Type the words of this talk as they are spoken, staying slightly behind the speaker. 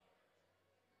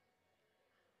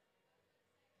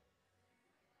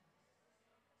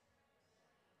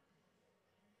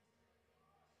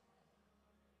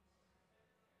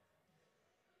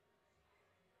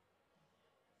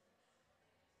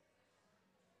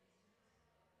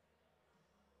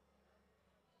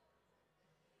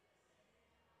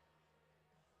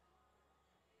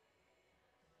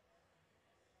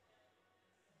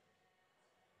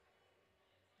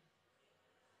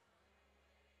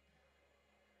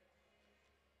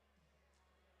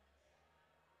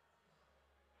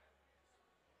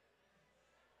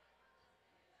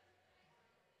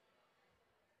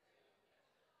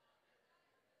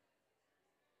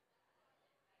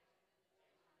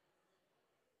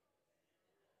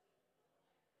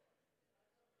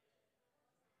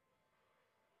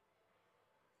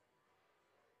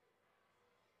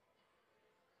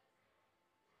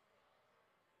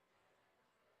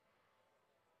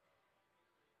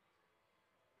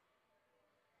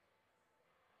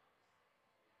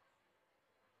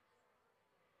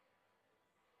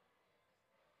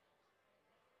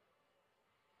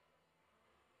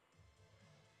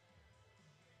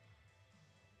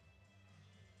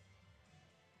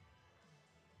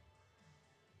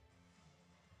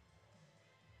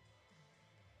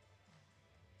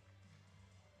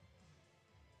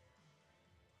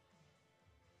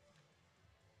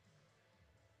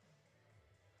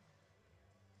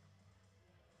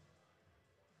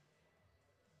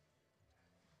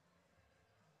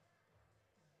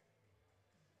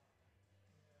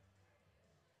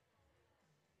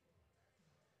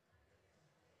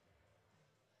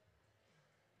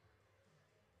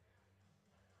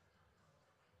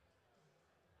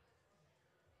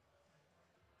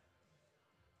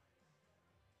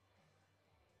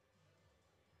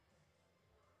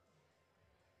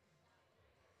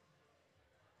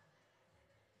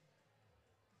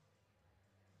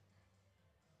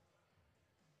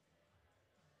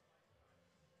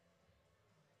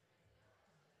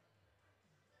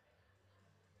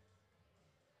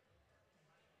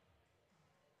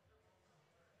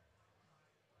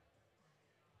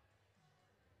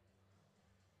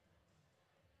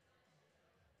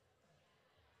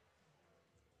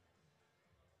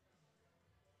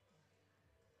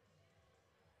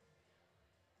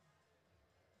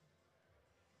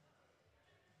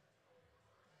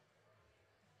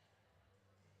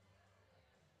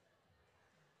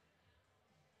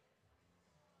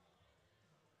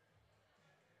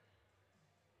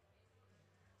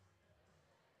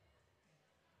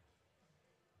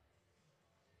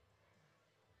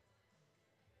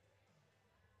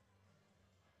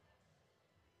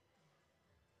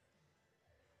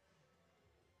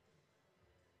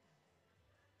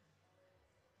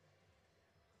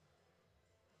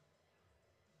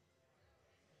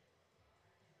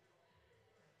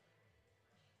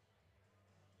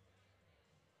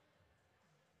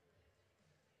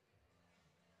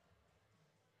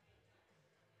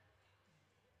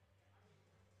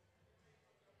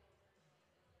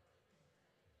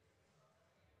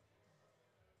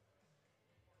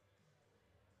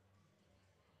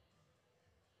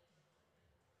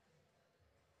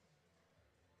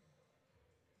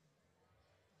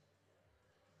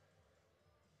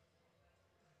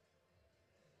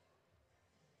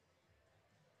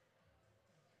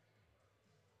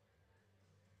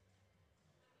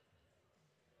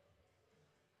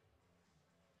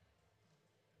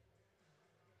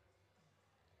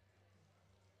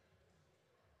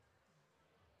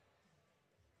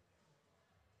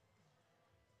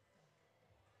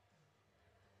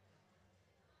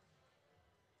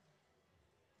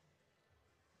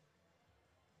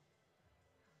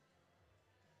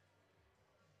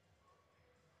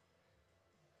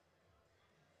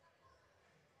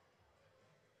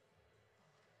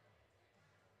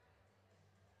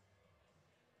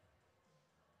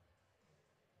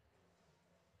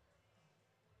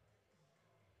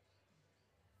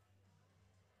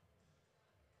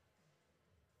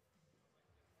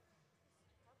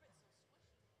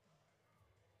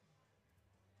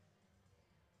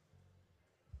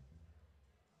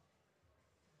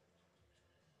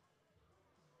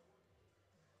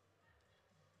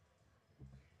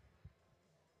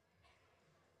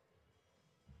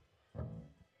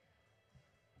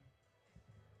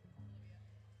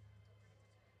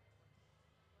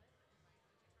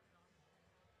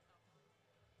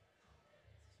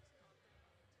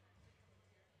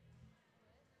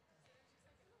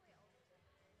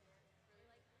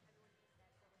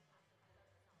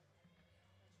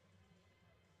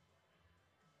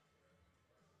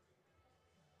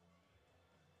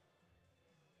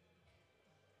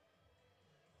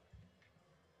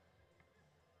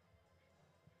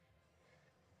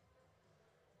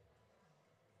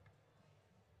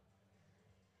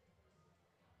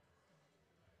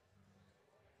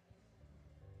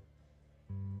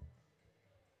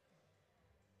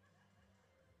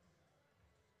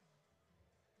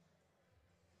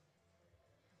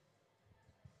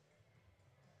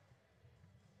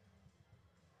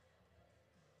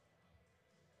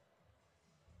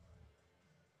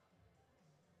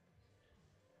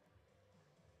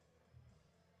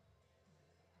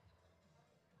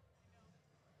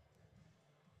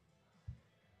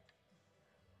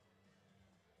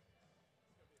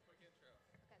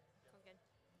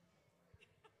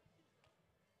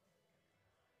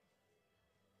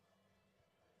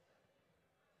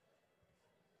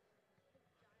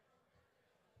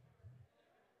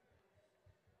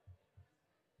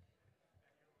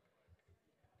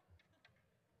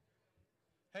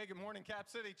Hey, good morning,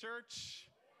 Cap City Church.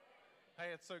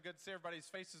 Hey, it's so good to see everybody's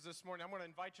faces this morning. I'm going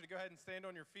to invite you to go ahead and stand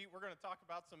on your feet. We're going to talk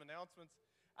about some announcements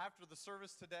after the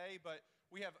service today, but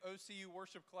we have OCU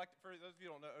Worship Collective. For those of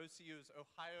you who don't know, OCU is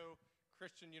Ohio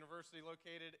Christian University,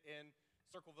 located in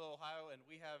Circleville, Ohio, and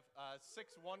we have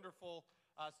 6 wonderful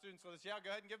students with us. Yeah,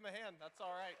 go ahead and give them a hand. That's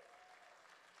all right.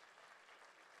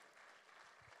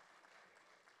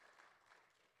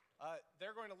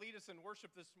 They're going to lead us in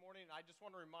worship this morning. I just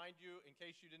want to remind you, in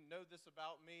case you didn't know this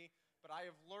about me, but I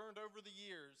have learned over the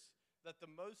years that the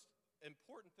most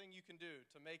important thing you can do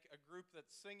to make a group that's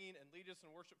singing and lead us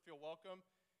in worship feel welcome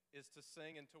is to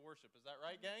sing and to worship. Is that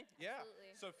right, gang?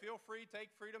 Absolutely. Yeah. So feel free, take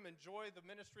freedom, enjoy the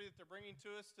ministry that they're bringing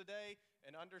to us today,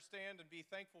 and understand and be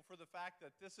thankful for the fact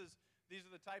that these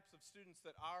are the types of students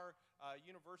that our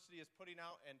university is putting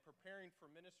out and preparing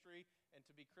for ministry and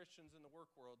to be Christians in the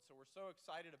work world. So we're so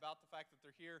excited about the fact that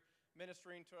they're here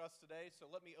ministering to us today.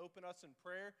 So let me open us in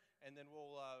prayer, and then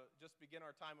we'll just begin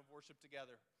our time of worship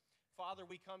together. Father,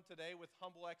 we come today with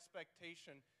humble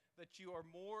expectation that you are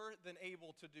more than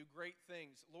able to do great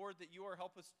things. Lord, that you are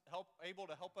able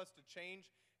to help us to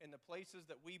change in the places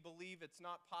that we believe it's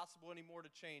not possible anymore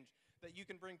to change. That you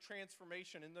can bring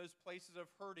transformation in those places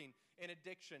of hurting and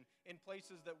addiction, in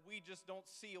places that we just don't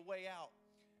see a way out.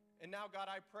 And now, God,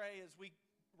 I pray as we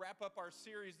wrap up our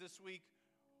series this week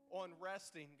on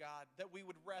resting, God, that we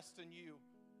would rest in you.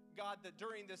 God, that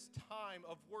during this time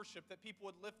of worship, that people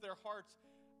would lift their hearts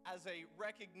as a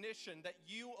recognition that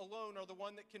you alone are the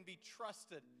one that can be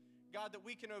trusted. God, that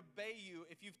we can obey you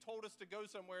if you've told us to go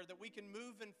somewhere, that we can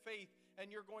move in faith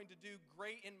and you're going to do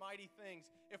great and mighty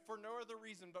things, if for no other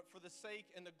reason but for the sake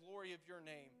and the glory of your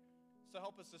name. So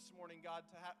help us this morning, God,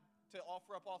 to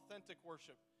offer up authentic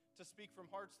worship, to speak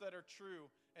from hearts that are true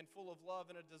and full of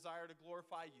love and a desire to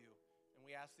glorify you. And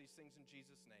we ask these things in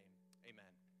Jesus' name.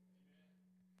 Amen.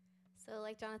 So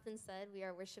like Jonathan said, we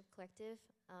are Worship Collective.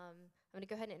 I'm going to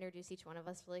go ahead and introduce each one of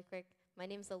us really quick. My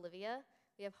name's Olivia.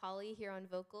 We have Holly here on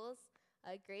vocals,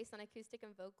 Grace on acoustic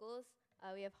and vocals.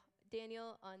 We have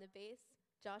Daniel on the bass,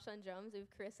 Josh on drums. We have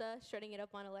Carissa shredding it up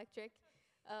on electric.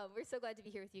 We're so glad to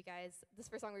be here with you guys. This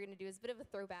first song we're going to do is a bit of a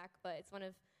throwback, but it's one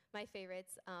of my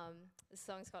favorites. This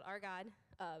song is called Our God.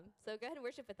 So go ahead and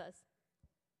worship with us.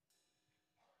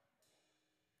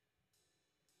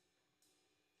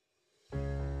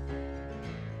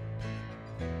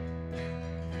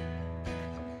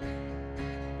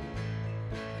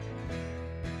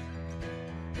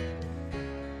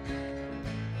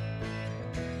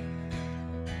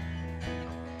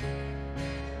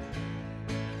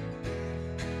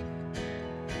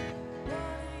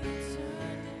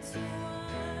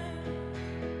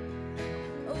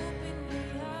 Open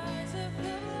the eyes of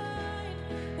the blind.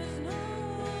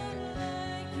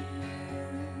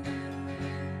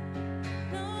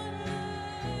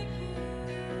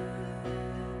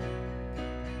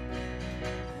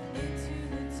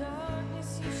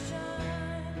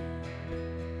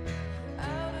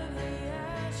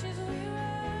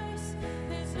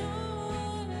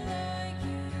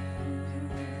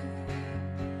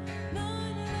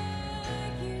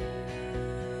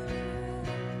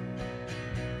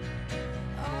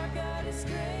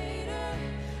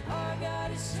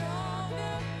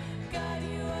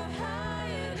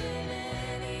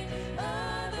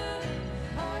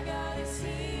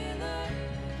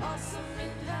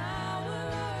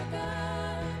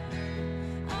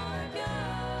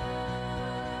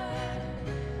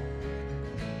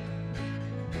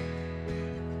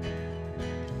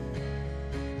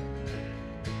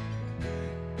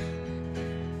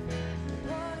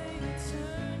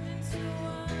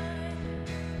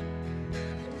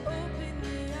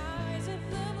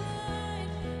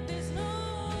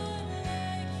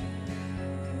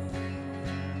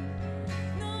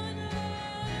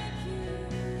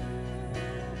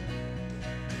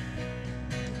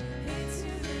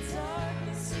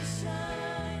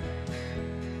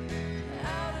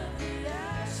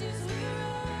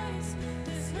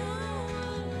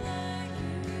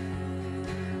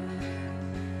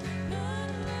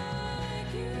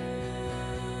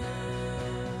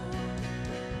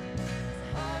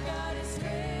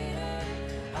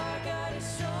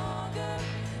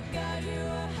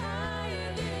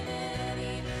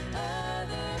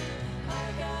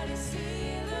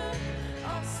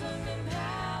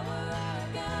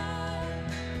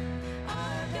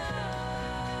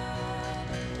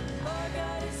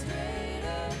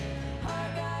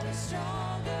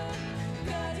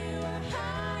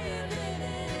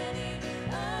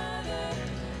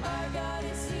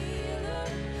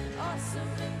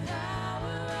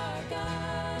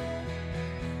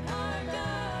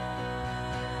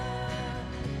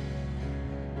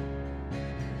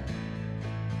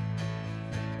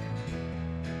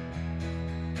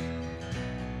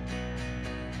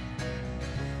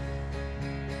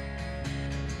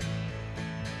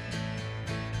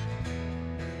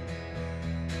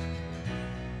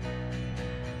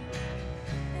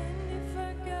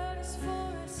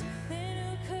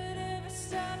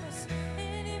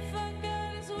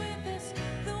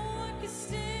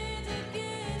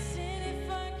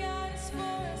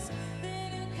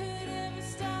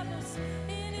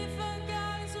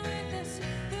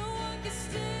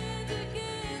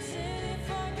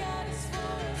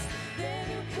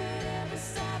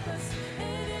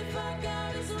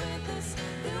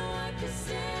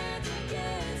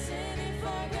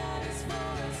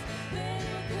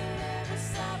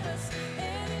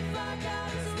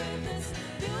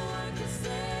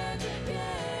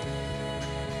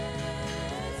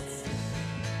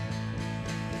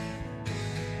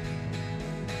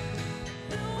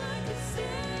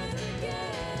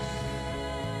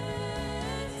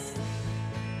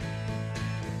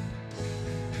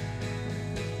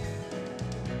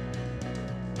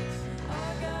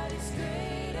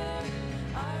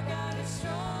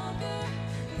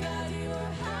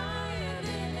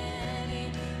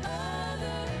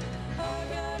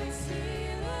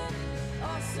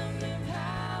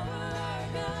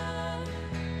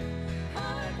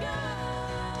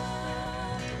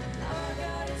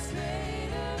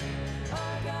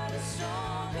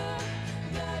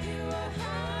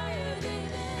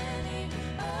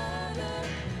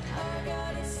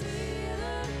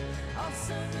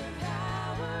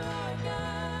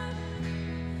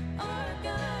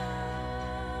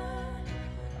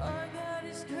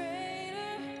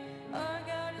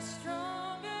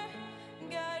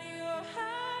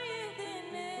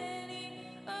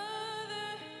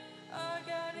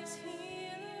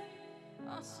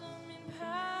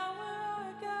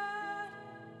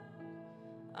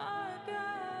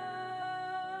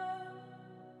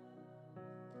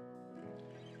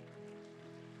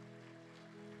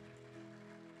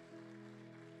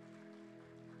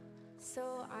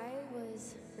 So I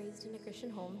was raised in a Christian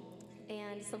home,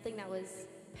 and something that was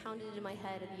pounded into my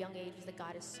head at a young age was that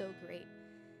God is so great.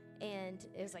 And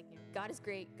it was like, God is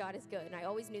great, God is good. And I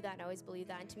always knew that, and I always believed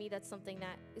that. And to me, that's something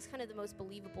that is kind of the most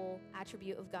believable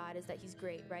attribute of God, is that he's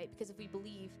great, right? Because if we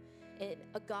believe in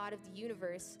a God of the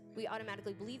universe, we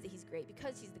automatically believe that he's great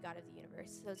because he's the God of the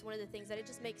universe. So it's one of the things that it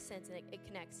just makes sense, and it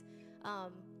connects.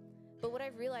 But what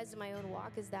I've realized in my own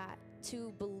walk is that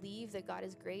to believe that God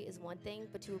is great is one thing,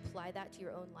 but to apply that to your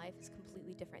own life is a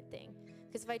completely different thing.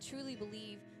 Because if I truly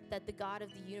believe that the God of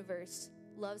the universe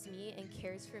loves me and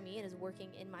cares for me and is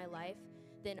working in my life,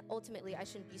 then ultimately I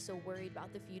shouldn't be so worried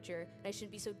about the future, and I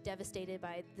shouldn't be so devastated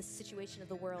by the situation of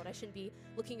the world. I shouldn't be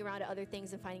looking around at other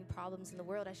things and finding problems in the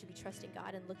world. I should be trusting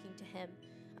God and looking to him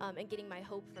and getting my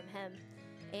hope from him.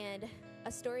 And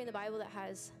a story in the Bible that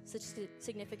has such a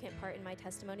significant part in my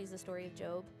testimony is the story of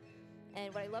Job.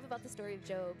 And what I love about the story of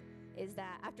Job is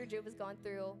that after Job has gone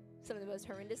through some of the most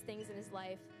horrendous things in his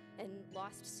life and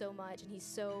lost so much, and he's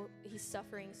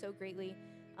suffering so greatly,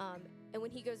 and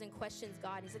when he goes and questions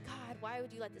God, he's like, God, why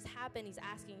would you let this happen? He's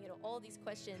asking, all these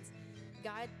questions.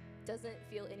 God doesn't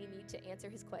feel any need to answer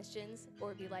his questions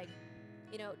or be like,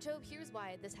 Job, here's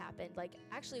why this happened. Like,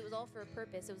 actually, it was all for a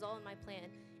purpose. It was all in my plan.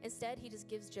 Instead, he just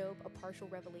gives Job a partial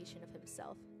revelation of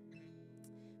himself.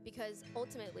 Because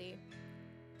ultimately,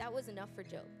 that was enough for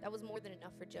Job. That was more than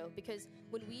enough for Job. Because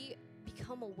when we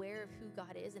become aware of who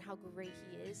God is and how great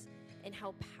he is and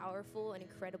how powerful and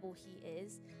incredible he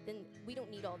is, then we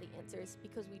don't need all the answers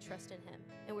because we trust in him.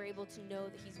 And we're able to know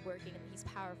that he's working and that he's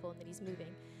powerful and that he's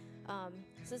moving.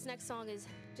 So this next song is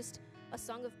just a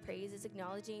song of praise. It's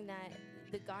acknowledging that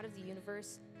the God of the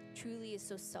universe truly is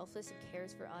so selfless and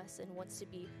cares for us and wants to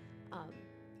be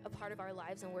a part of our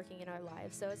lives and working in our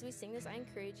lives. So as we sing this, I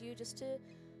encourage you just to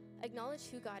acknowledge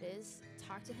who God is,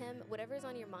 talk to him, whatever is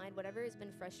on your mind, whatever has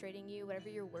been frustrating you, whatever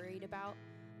you're worried about.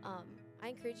 I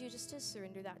encourage you just to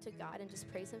surrender that to God and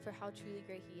just praise him for how truly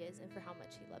great he is and for how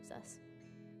much he loves us.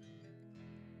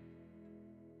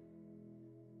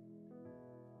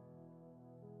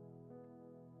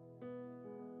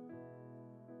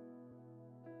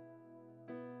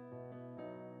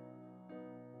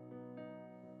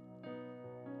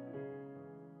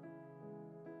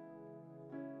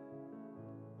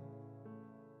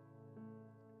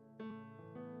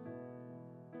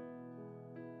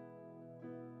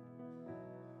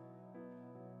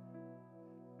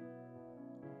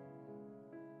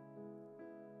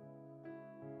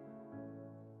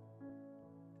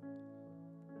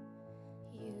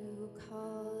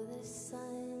 Call the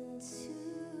sun to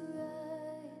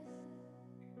rise,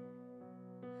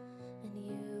 and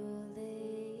you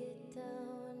lay it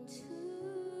down to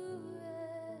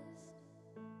rest.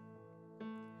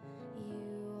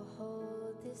 You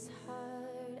hold this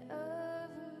heart of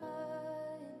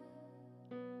mine,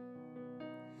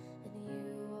 and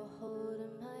you will hold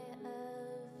my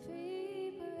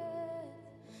every breath.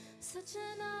 Such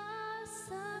an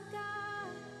awesome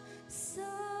God, so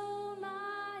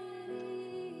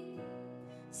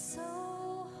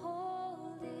so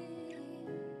holy,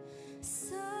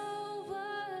 so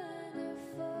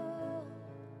wonderful,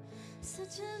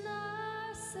 such an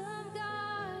awesome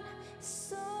God,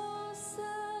 so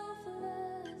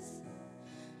selfless,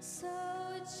 so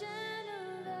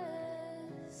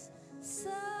generous,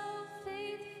 so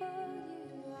faithful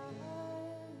you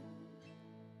are,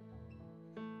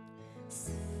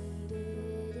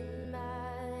 seated in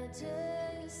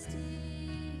majesty,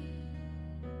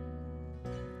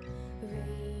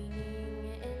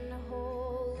 reigning in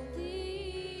holiness.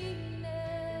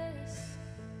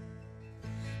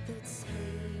 The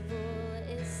table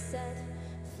is set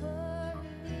for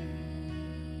me,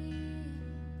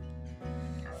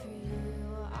 for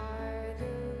you are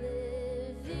the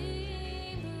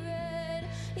living bread.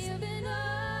 You've been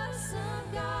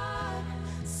awesome, God,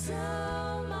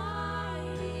 so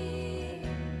mighty,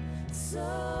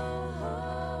 so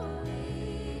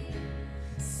holy,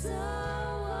 so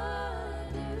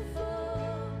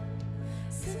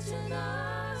such an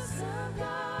awesome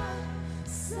God,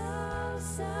 so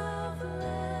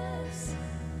selfless,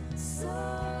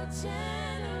 so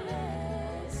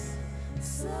generous,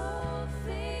 so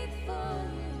faithful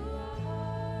you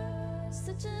are.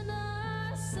 Such an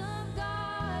awesome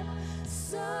God,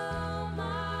 so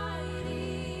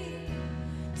mighty,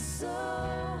 so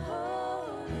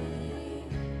holy,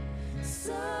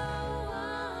 so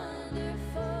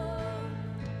wonderful.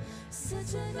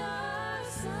 Such an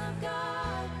awesome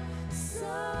God,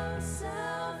 so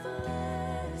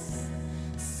selfless,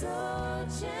 so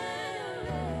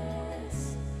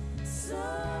generous,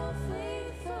 so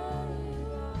faithful you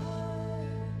are.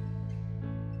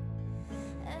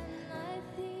 And I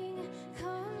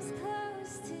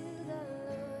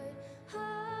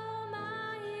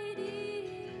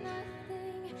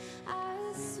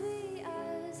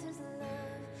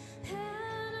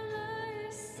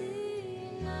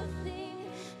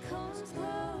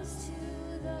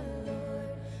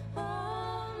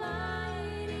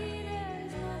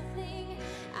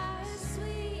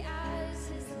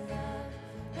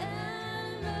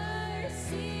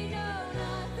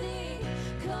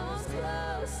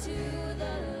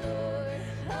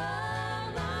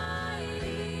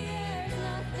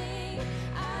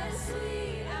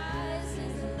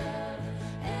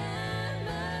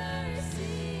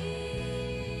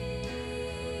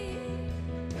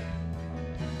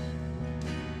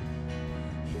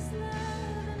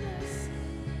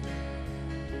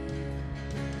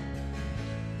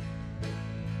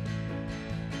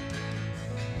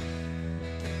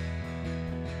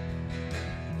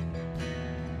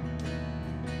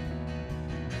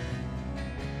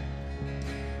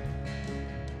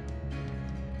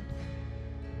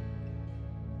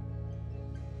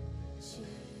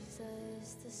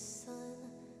Christ, the Son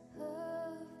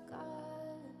of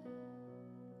God,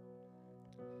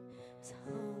 was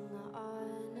hung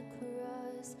on a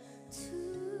cross to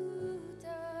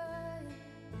die,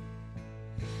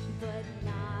 but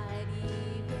not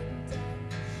even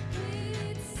death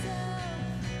itself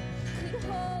could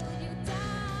hold you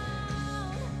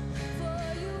down, for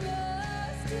you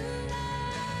rose to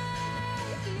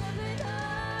life. You're an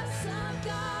awesome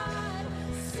God,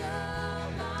 so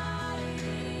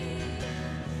mighty,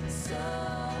 so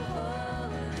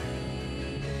holy,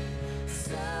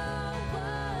 so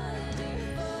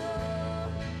wonderful.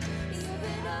 You're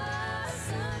an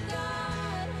awesome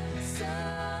God, so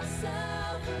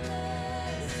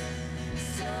selfless,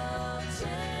 so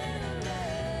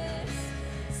generous,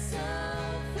 so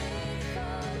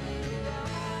faithful you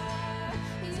are.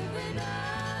 You're an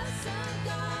awesome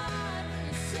God,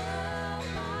 so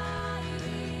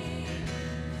mighty,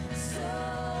 so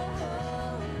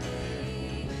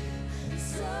holy,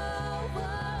 so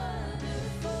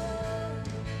wonderful.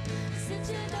 Such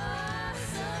an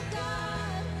awesome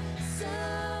God, so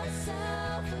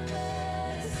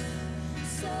selfless,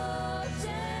 so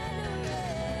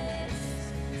generous,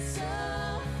 so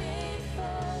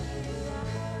faithful you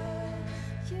are.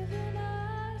 You're an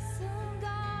awesome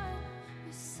God,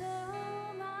 you're so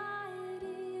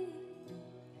mighty,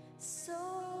 so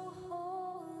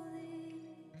holy,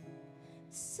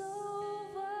 so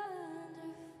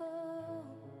wonderful.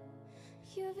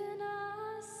 You're an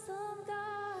awesome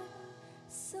God,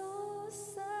 so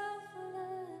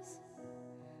selfless,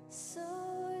 so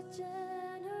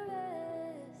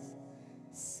generous,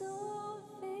 so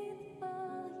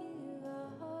faithful you are.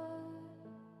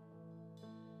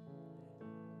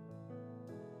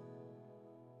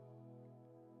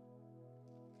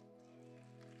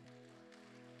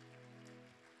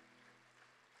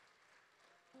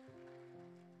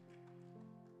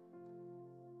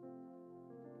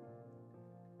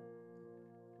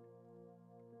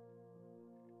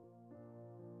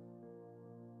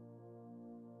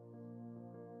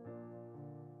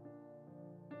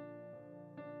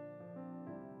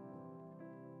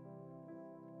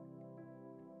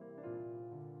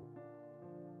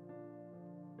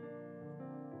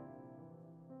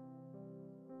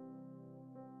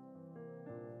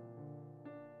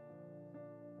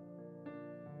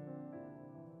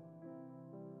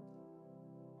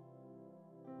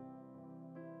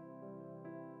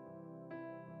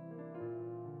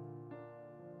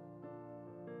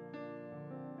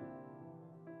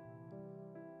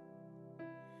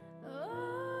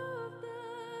 Of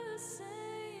the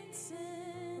saints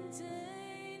and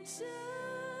angels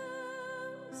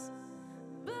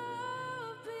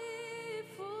bow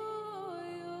before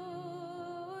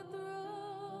your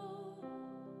throne,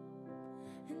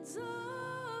 and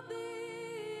all the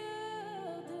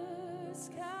elders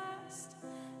cast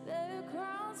their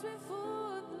crowns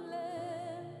before the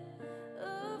Lamb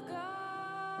of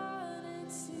God and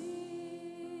sing.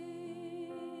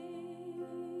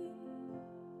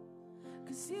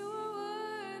 'Cause you are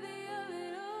worthy of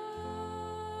it all.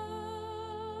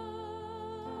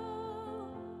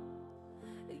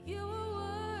 You are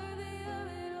worthy of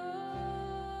it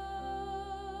all.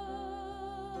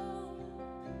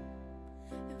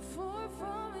 And for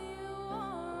from you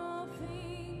are all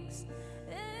things,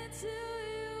 and to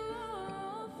you are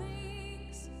all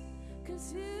things. 'Cause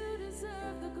you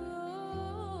deserve the glory.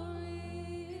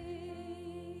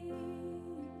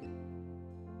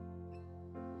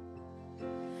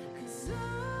 'Cause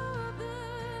all the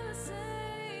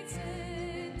saints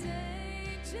and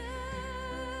angels,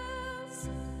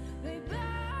 they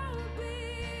bow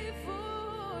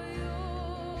before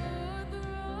your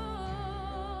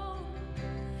throne,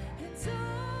 and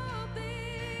all the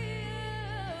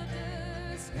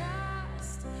elders cast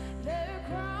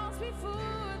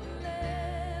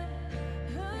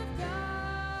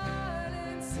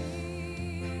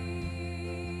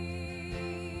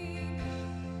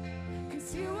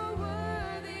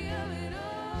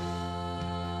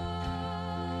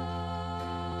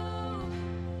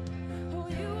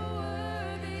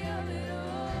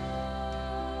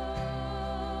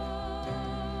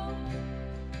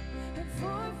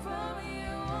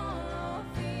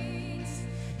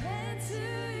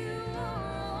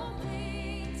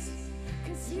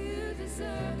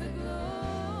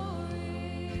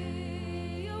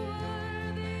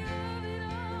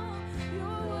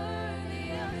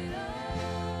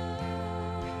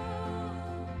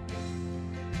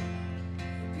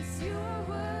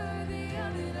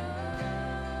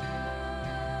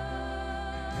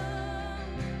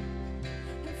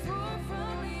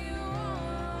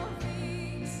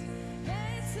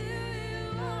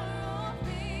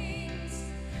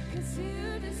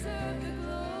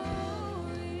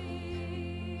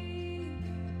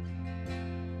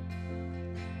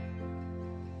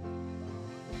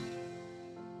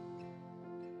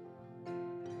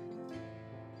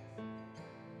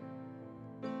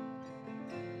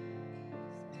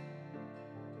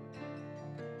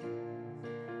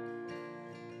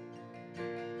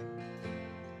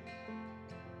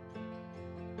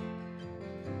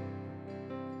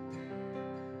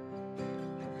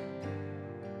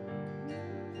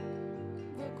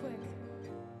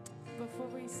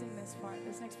before we sing this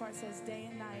next part says, day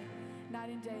and night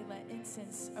and day, let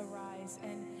incense arise.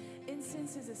 And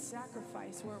incense is a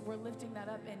sacrifice. We're lifting that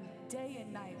up. And day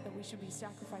and night that we should be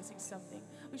sacrificing something.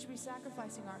 We should be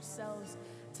sacrificing ourselves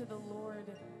to the Lord.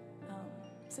 It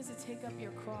says to take up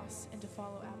your cross and to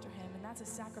follow after him. And that's a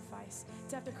sacrifice.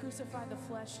 To have to crucify the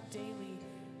flesh daily,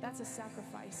 that's a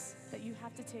sacrifice that you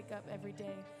have to take up every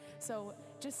day. So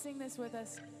just sing this with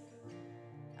us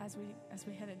as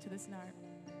we head into this night.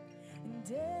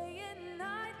 Day and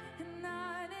night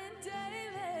and day,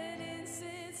 let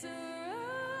incense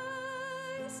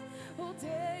arise. Oh,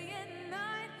 day and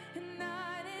night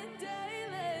and day,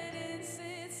 let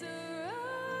incense arise.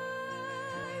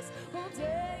 Oh,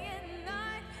 day and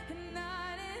night and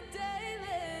day,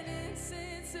 let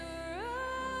incense arise.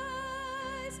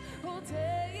 Oh,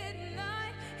 day and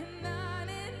night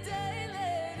and day,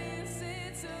 let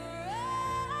incense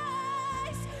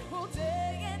arise. Oh,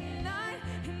 day and night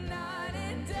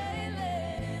and day,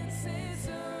 let incense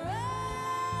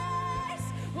arise.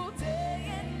 Oh, day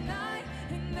and night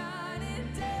and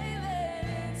day, let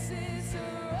incense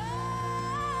arise.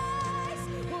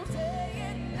 Oh, day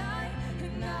and night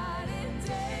and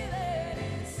day, let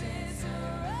incense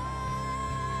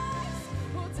arise.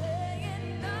 Oh, day and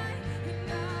night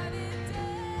and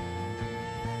day,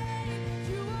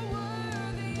 you are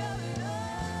worthy of it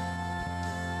all.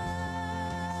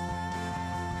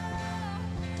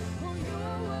 Oh, you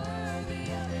are worthy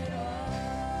of it all.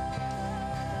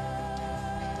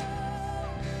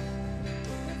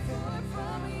 For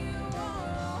from you are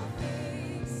all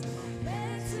things,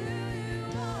 and to you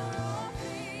are all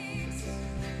things,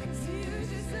 and you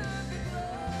deserve the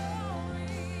glory.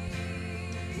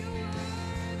 You're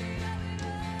worthy of it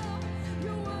all.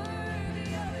 You're worthy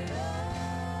of it all.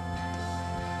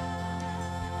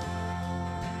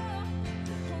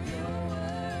 Oh, you're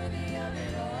worthy of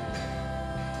it all.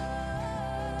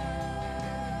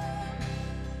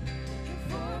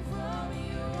 For from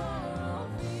you are all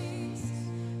things,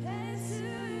 and to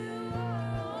you are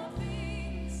all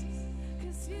things,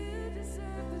 'cause you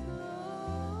deserve the glory.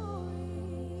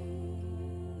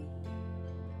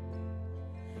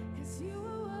 'Cause you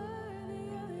are worthy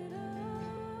of it all.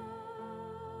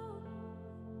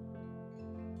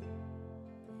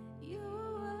 You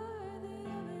are worthy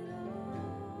of it all.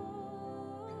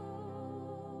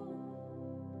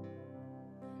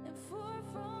 And for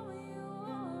from you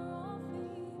are all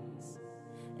things,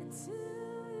 and to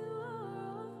you are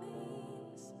all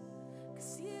things,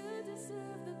 'cause you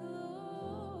deserve the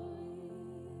glory.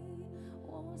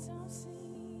 One more time, sing.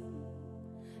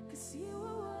 'Cause you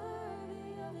are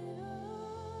worthy of it all.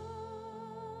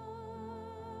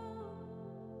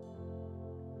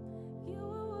 You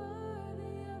are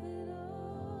worthy of it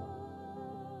all.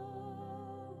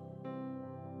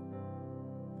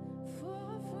 For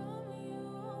from you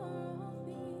are all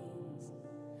things,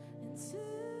 and to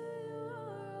you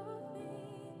are all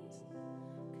things,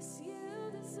 'cause you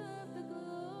deserve the glory.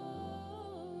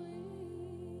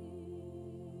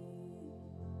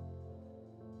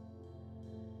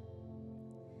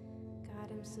 God,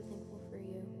 I'm so thankful for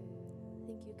you.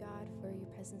 Thank you, God, for your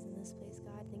presence in this place,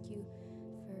 God. Thank you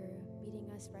for meeting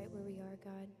us right where we are,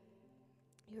 God.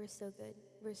 You are so good.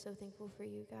 We're so thankful for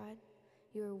you, God.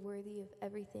 You are worthy of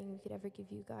everything we could ever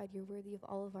give you, God. You're worthy of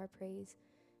all of our praise.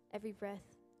 Every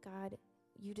breath, God,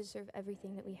 you deserve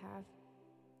everything that we have.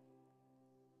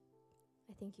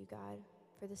 I thank you, God,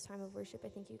 for this time of worship. I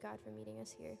thank you, God, for meeting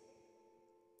us here.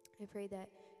 I pray that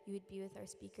you would be with our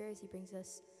speaker as he brings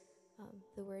us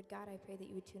the word, God. I pray that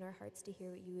you would tune our hearts to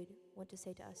hear what you would want to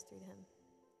say to us through him.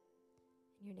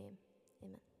 In your name,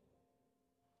 amen.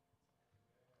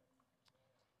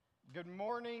 Good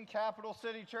morning, Capital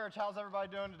City Church. How's everybody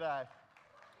doing today?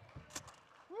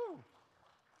 Woo!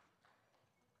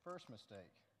 First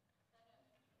mistake.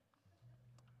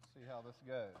 See how this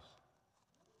goes.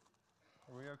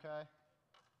 Are we okay?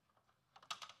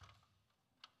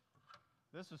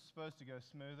 This was supposed to go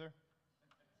smoother.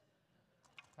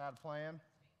 Had a plan.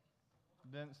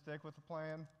 Didn't stick with the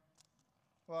plan.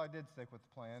 Well, I did stick with the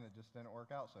plan. It just didn't work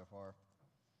out so far.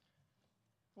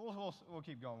 We'll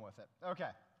keep going with it. Okay.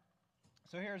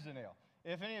 So here's the deal.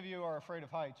 If any of you are afraid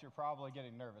of heights, you're probably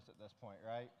getting nervous at this point,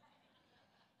 right?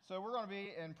 So we're going to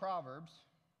be in Proverbs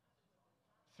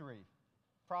 3.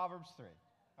 Proverbs 3.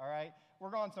 All right? We're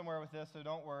going somewhere with this, so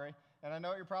don't worry. And I know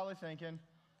what you're probably thinking.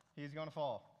 He's going to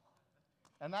fall.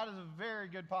 And that is a very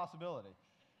good possibility.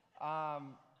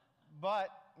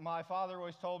 But my father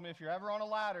always told me if you're ever on a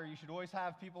ladder, you should always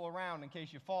have people around in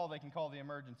case you fall, they can call the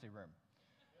emergency room.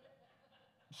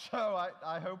 So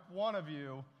I hope one of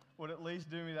you would at least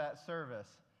do me that service.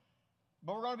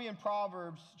 But we're going to be in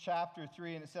Proverbs chapter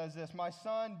 3, and it says this, "My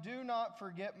son, do not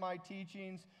forget my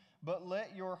teachings, but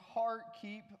let your heart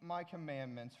keep my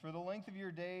commandments. For the length of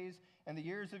your days and the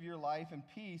years of your life and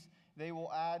peace they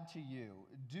will add to you.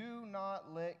 Do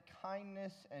not let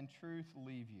kindness and truth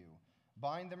leave you.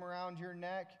 Bind them around your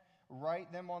neck,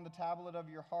 write them on the tablet of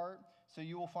your heart, so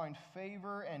you will find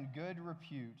favor and good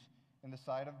repute in the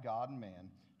sight of God and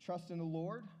man. Trust in the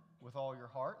Lord with all your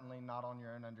heart and lean not on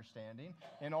your own understanding.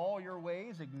 In all your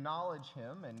ways acknowledge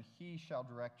him, and he shall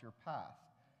direct your path.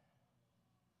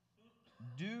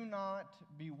 Do not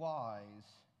be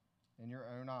wise in your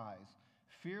own eyes.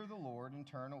 Fear the Lord and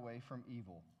turn away from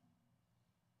evil.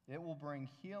 It will bring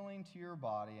healing to your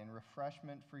body and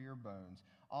refreshment for your bones.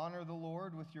 Honor the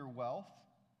Lord with your wealth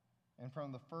and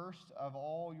from the first of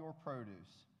all your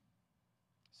produce.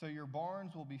 So your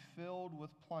barns will be filled with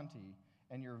plenty,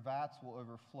 and your vats will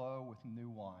overflow with new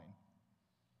wine."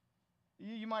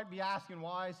 You might be asking,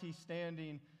 why is he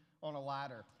standing on a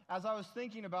ladder? As I was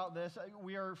thinking about this,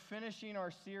 we are finishing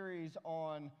our series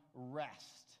on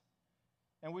rest.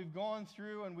 And we've gone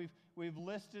through and we've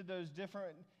listed those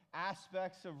different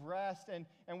aspects of rest, and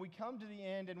we come to the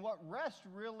end, and what rest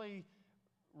really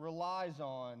relies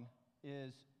on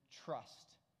is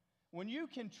trust. When you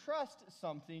can trust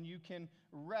something, you can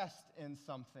rest in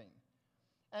something.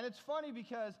 And it's funny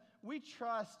because we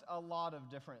trust a lot of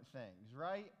different things,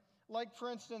 right? Like,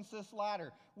 for instance, this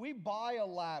ladder. We buy a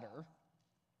ladder,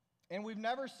 and we've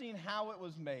never seen how it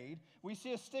was made. We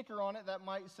see a sticker on it that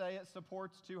might say it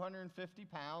supports 250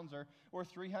 pounds or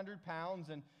 300 pounds,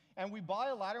 and we buy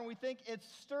a ladder, and we think it's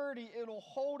sturdy, it'll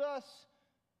hold us.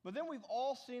 But then we've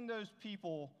all seen those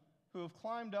people who have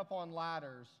climbed up on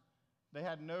ladders they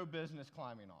had no business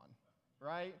climbing on,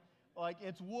 right? Like,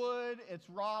 it's wood, it's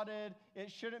rotted,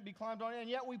 it shouldn't be climbed on, and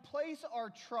yet we place our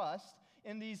trust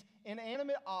in these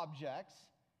inanimate objects,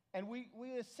 and we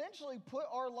essentially put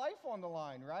our life on the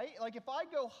line, right? Like, if I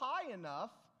go high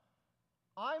enough,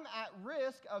 I'm at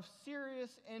risk of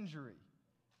serious injury,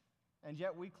 and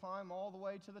yet we climb all the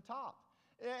way to the top.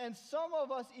 And some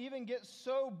of us even get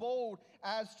so bold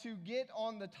as to get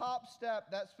on the top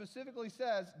step that specifically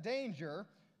says, "Danger,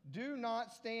 do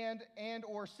not stand and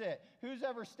or sit." Who's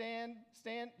ever stood?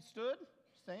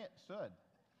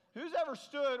 Who's ever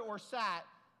stood or sat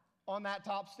on that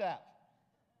top step?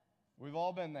 We've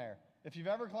all been there. If you've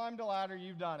ever climbed a ladder,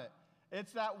 you've done it.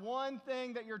 It's that one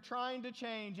thing that you're trying to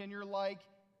change, and you're like,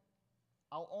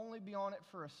 I'll only be on it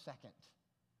for a second.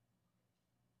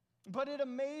 But it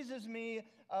amazes me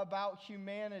about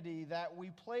humanity that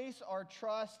we place our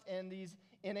trust in these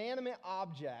inanimate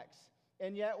objects,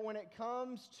 and yet when it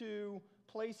comes to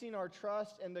placing our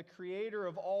trust in the creator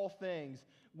of all things,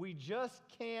 we just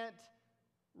can't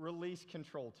release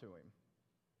control to him.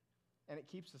 And it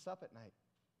keeps us up at night.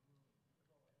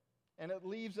 And it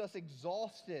leaves us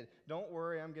exhausted. Don't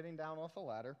worry, I'm getting down off the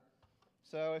ladder.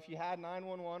 So if you had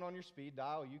 911 on your speed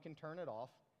dial, you can turn it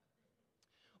off.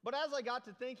 But as I got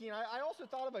to thinking, I also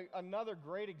thought of another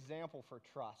great example for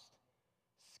trust.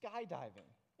 Skydiving.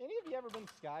 Any of you ever been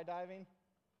skydiving?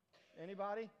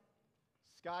 Anybody?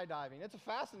 Skydiving. It's a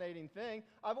fascinating thing.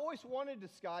 I've always wanted to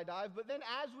skydive, but then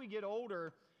as we get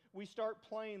older, we start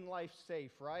playing life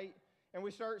safe, right? And we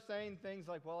start saying things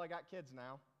like, well, I got kids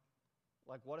now.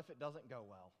 Like, what if it doesn't go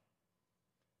well?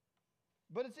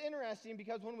 But it's interesting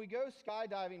because when we go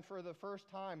skydiving for the first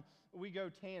time, we go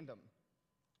tandem,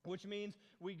 which means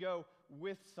we go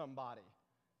with somebody.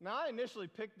 Now, I initially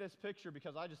picked this picture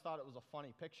because I just thought it was a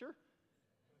funny picture.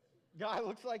 Guy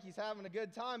looks like he's having a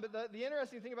good time, but the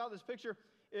interesting thing about this picture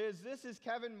is this is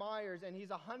Kevin Myers, and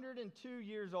he's 102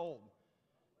 years old.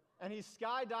 And he's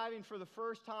skydiving for the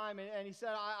first time, and he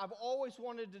said, I've always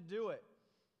wanted to do it.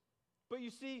 But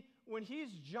you see, when he's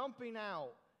jumping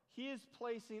out, he is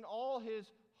placing all his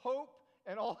hope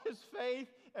and all his faith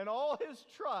and all his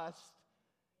trust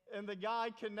in the guy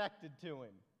connected to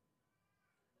him.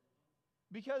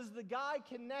 Because the guy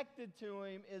connected to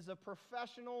him is a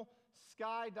professional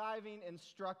skydiving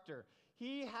instructor.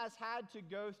 He has had to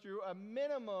go through a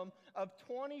minimum of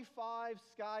 25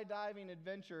 skydiving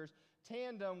adventures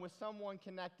tandem with someone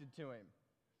connected to him.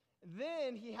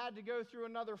 Then he had to go through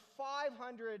another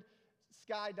 500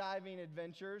 skydiving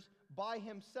adventures by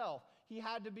himself. He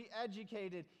had to be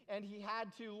educated, and he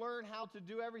had to learn how to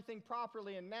do everything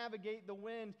properly and navigate the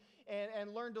wind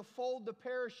and learn to fold the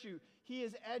parachute. He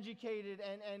is educated,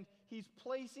 and he's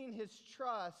placing his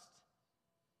trust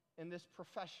in this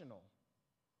professional,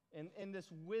 in this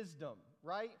wisdom,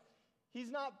 right? He's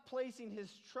not placing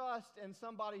his trust in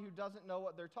somebody who doesn't know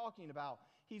what they're talking about.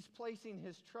 He's placing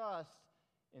his trust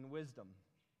in wisdom.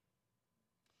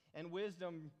 And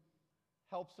wisdom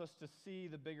helps us to see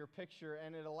the bigger picture,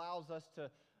 and it allows us to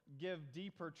give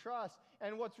deeper trust.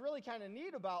 And what's really kind of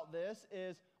neat about this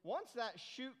is once that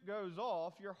chute goes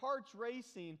off, your heart's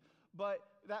racing, but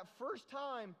that first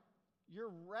time,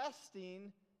 you're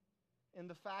resting in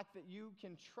the fact that you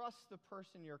can trust the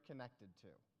person you're connected to.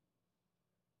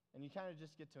 And you kind of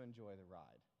just get to enjoy the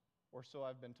ride. Or so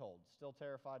I've been told. Still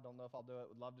terrified, don't know if I'll do it,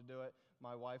 would love to do it.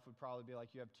 My wife would probably be like,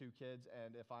 you have 2 kids,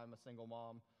 and if I'm a single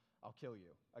mom, I'll kill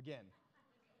you. Again.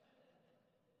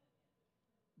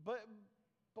 But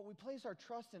we place our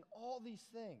trust in all these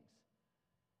things.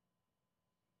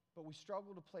 But we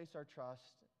struggle to place our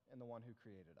trust in the one who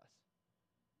created us.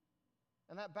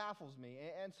 And that baffles me.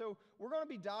 And so we're going to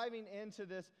be diving into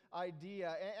this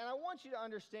idea. And I want you to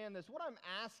understand this. What I'm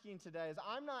asking today is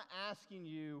I'm not asking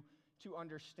you to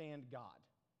understand God.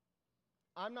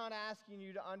 I'm not asking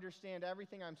you to understand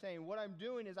everything I'm saying. What I'm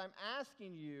doing is I'm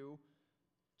asking you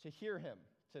to hear Him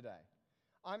today.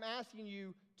 I'm asking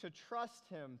you to trust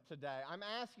Him today. I'm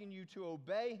asking you to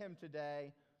obey Him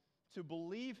today, to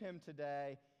believe Him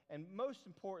today, and most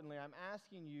importantly, I'm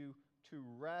asking you to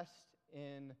rest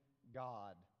in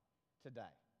God today.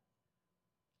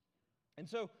 And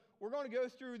so we're going to go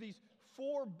through these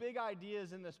 4 big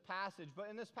ideas in this passage. But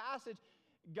in this passage,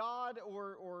 God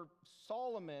or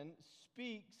Solomon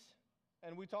speaks,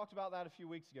 and we talked about that a few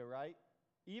weeks ago, right?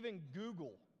 Even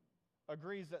Google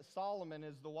agrees that Solomon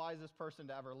is the wisest person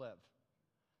to ever live.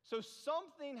 So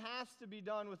something has to be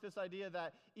done with this idea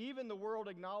that even the world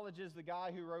acknowledges the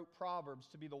guy who wrote Proverbs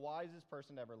to be the wisest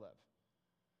person to ever live.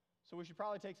 So we should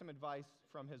probably take some advice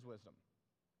from his wisdom.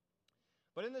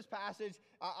 But in this passage,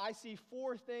 I see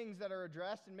 4 things that are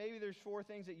addressed, and maybe there's 4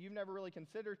 things that you've never really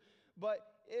considered, but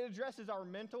it addresses our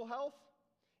mental health,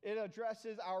 it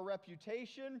addresses our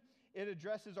reputation, it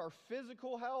addresses our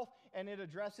physical health, and it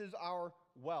addresses our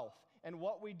wealth and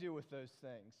what we do with those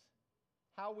things,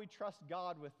 how we trust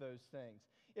God with those things.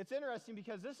 It's interesting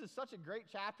because this is such a great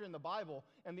chapter in the Bible,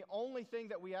 and the only thing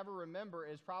that we ever remember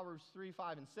is Proverbs 3,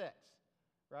 5, and 6,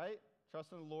 right?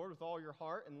 Trust in the Lord with all your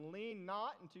heart and lean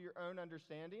not into your own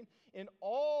understanding. In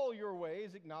all your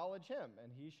ways acknowledge Him,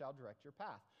 and He shall direct your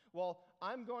path. Well,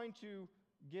 I'm going to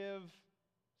give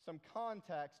some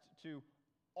context to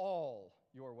all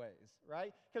your ways,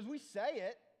 right? Because we say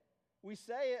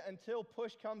it until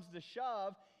push comes to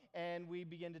shove, and we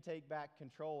begin to take back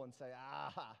control and say,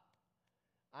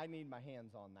 I need my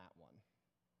hands on that one.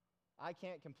 I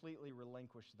can't completely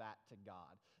relinquish that to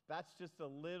God. That's just a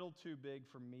little too big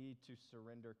for me to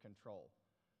surrender control.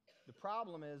 The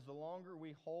problem is the longer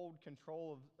we hold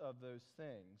control of those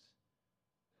things,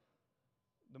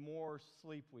 the more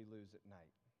sleep we lose at night.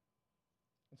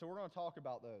 And so we're going to talk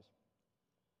about those.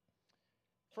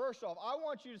 First off, I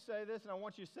want you to say this, and I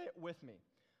want you to say it with me.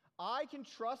 I can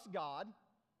trust God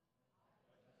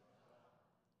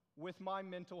with my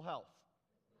mental health.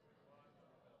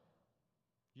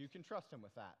 You can trust Him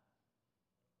with that.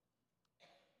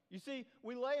 You see,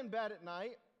 we lay in bed at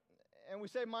night, and we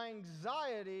say, my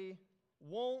anxiety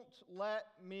won't let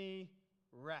me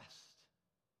rest.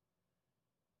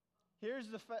 Here's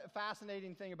the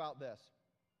fascinating thing about this.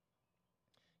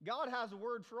 God has a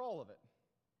word for all of it.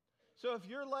 So if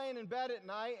you're laying in bed at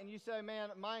night and you say, man,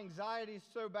 my anxiety is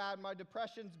so bad, my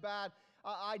depression's bad,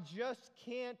 I just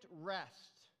can't rest,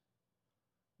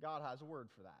 God has a word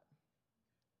for that.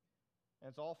 And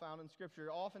it's all found in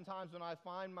Scripture. Oftentimes when I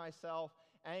find myself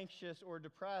anxious or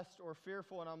depressed or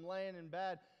fearful and I'm laying in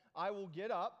bed, I will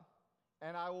get up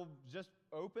and I will just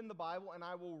open the Bible and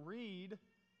I will read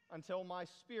until my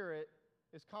spirit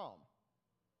is calm.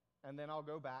 And then I'll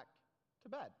go back to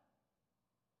bed.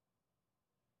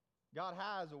 God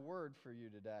has a word for you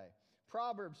today.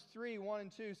 Proverbs 3, 1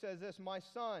 and 2 says this, my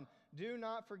son, do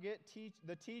not forget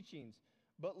the teachings,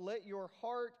 but let your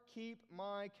heart keep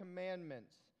my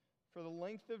commandments. For the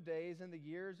length of days and the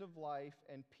years of life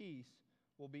and peace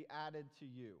will be added to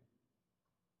you.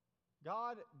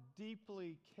 God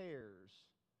deeply cares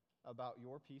about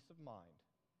your peace of mind.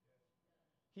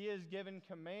 He has given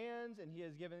commands and He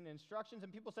has given instructions.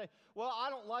 And people say, well, I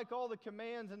don't like all the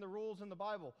commands and the rules in the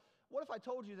Bible. What if I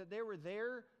told you that they were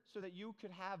there so that you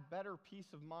could have better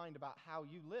peace of mind about how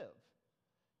you live?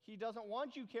 He doesn't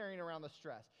want you carrying around the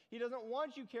stress. He doesn't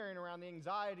want you carrying around the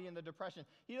anxiety and the depression.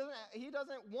 He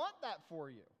doesn't want that for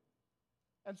you.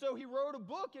 And so He wrote a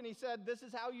book and He said, this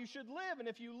is how you should live. And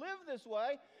if you live this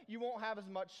way, you won't have as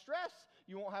much stress.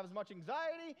 You won't have as much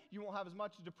anxiety. You won't have as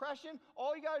much depression.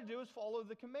 All you got to do is follow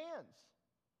the commands.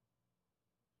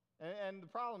 And the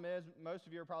problem is, most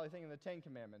of you are probably thinking the 10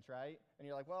 Commandments, right? And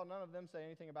you're like, well, none of them say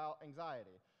anything about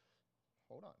anxiety.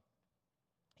 Hold on.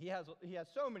 He has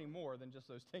so many more than just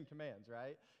those 10 commands,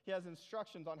 right? He has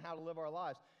instructions on how to live our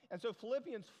lives. And so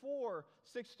Philippians 4,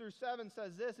 6 through 7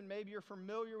 says this, and maybe you're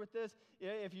familiar with this.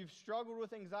 If you've struggled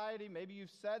with anxiety, maybe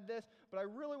you've said this, but I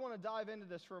really want to dive into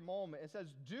this for a moment. It says,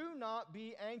 do not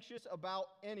be anxious about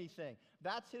anything.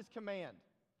 That's his command.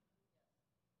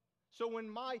 So when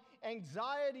my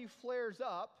anxiety flares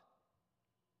up,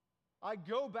 I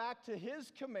go back to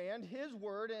his command, his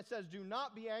word, and it says, do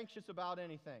not be anxious about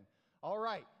anything. All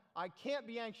right, I can't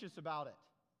be anxious about it.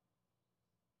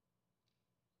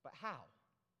 But how?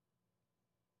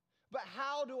 But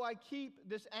how do I keep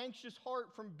this anxious heart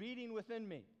from beating within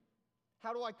me?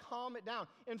 How do I calm it down?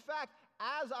 In fact,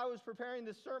 as I was preparing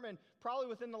this sermon, probably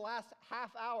within the last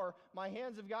half hour, my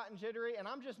hands have gotten jittery, and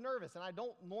I'm just nervous, and I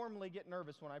don't normally get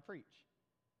nervous when I preach.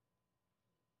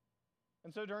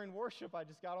 And so during worship, I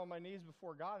just got on my knees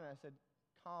before God, and I said,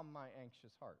 calm my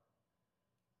anxious heart.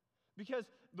 Because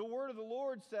the word of the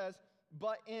Lord says,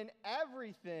 but in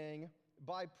everything,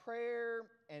 by prayer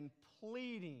and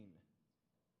pleading,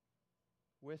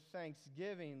 with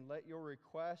thanksgiving, let your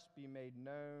request be made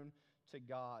known to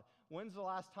God. When's the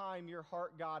last time your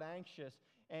heart got anxious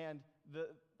and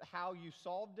how you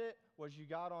solved it was you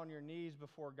got on your knees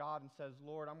before God and says,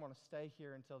 Lord, I'm going to stay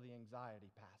here until the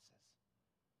anxiety passes.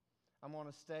 I'm going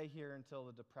to stay here until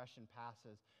the depression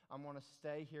passes. I'm going to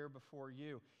stay here before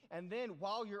you. And then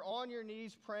while you're on your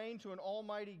knees praying to an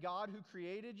almighty God who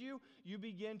created you, you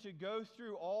begin to go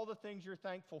through all the things you're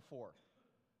thankful for.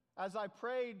 As I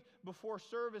prayed before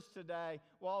service today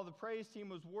while the praise team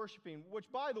was worshiping, which,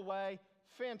 by the way,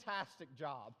 fantastic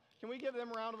job. Can we give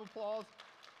them a round of applause?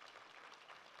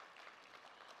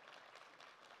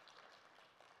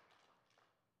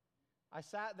 I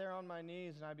sat there on my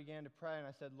knees and I began to pray and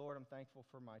I said, Lord, I'm thankful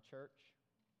for my church.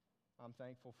 I'm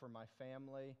thankful for my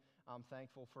family. I'm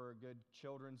thankful for a good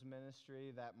children's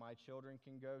ministry that my children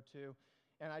can go to.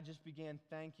 And I just began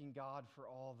thanking God for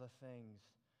all the things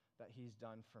that he's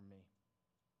done for me.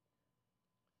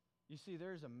 You see,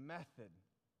 there's a method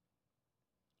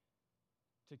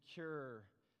to cure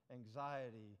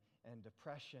anxiety and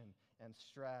depression and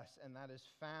stress, and that is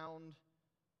found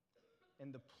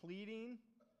in the pleading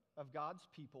of God's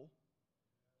people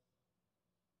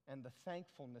and the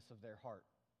thankfulness of their heart.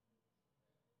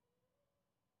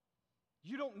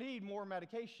 You don't need more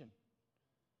medication.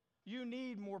 You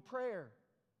need more prayer.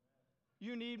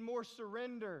 You need more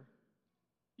surrender.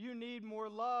 You need more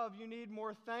love. You need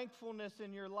more thankfulness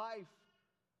in your life.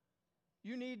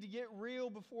 You need to get real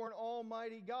before an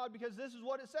almighty God, because this is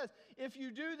what it says. If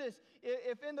you do this,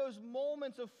 if in those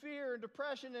moments of fear and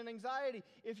depression and anxiety,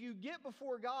 if you get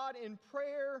before God in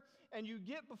prayer and you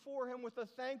get before him with a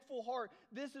thankful heart,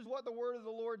 this is what the word of the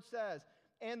Lord says.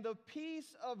 And the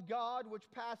peace of God, which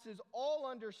passes all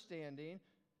understanding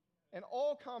and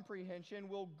all comprehension,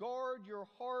 will guard your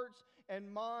hearts and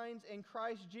minds in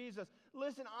Christ Jesus.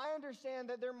 Listen, I understand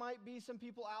that there might be some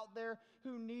people out there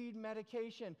who need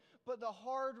medication, but the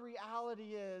hard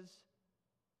reality is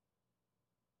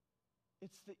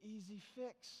it's the easy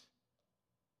fix.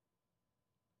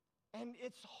 And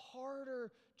it's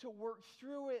harder to work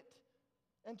through it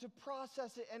and to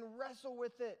process it and wrestle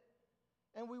with it.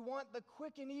 And we want the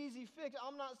quick and easy fix.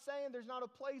 I'm not saying there's not a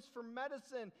place for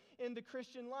medicine in the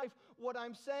Christian life. What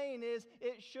I'm saying is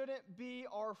it shouldn't be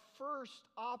our first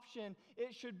option.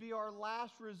 It should be our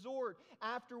last resort.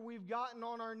 After we've gotten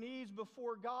on our knees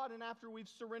before God and after we've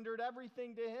surrendered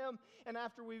everything to him and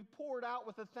after we've poured out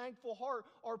with a thankful heart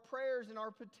our prayers and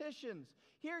our petitions.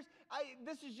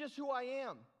 This is just who I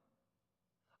am.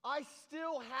 I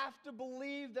still have to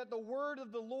believe that the word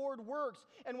of the Lord works.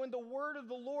 And when the word of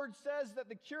the Lord says that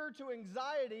the cure to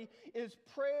anxiety is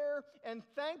prayer and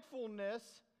thankfulness,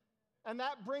 and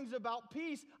that brings about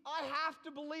peace, I have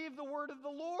to believe the word of the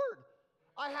Lord.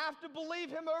 I have to believe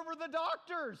him over the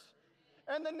doctors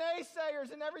and the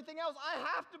naysayers and everything else. I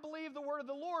have to believe the word of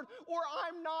the Lord, or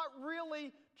I'm not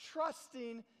really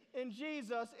trusting in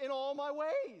Jesus in all my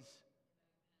ways.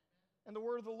 And the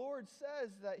word of the Lord says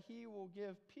that he will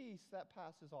give peace that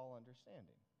passes all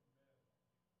understanding.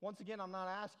 Once again, I'm not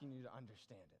asking you to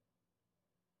understand it.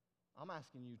 I'm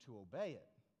asking you to obey it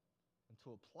and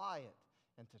to apply it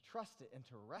and to trust it and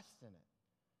to rest in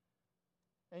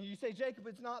it. And you say, Jacob,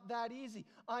 it's not that easy.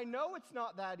 I know it's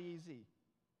not that easy.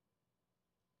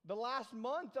 The last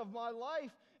month of my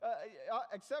life,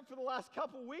 except for the last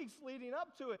couple weeks leading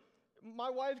up to it,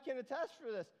 my wife can attest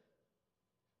for this.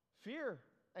 Fear,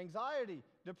 anxiety,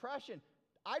 depression.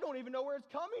 I don't even know where it's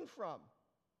coming from.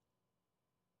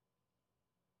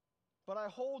 But I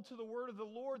hold to the word of the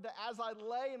Lord that as I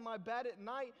lay in my bed at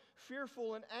night,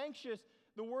 fearful and anxious,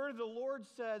 the word of the Lord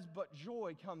says, but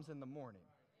joy comes in the morning.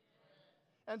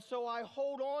 And so I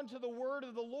hold on to the word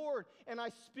of the Lord, and I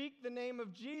speak the name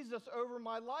of Jesus over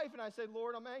my life, and I say,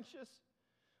 Lord, I'm anxious,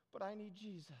 but I need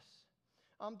Jesus.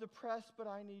 I'm depressed, but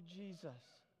I need Jesus.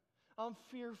 I'm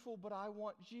fearful, but I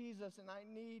want Jesus, and I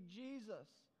need Jesus.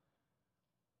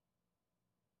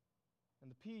 And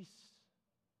the peace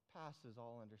passes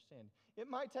all understanding. It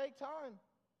might take time.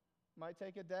 It might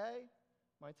take a day.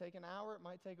 It might take an hour. It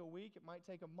might take a week. It might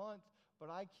take a month. But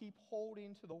I keep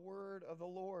holding to the word of the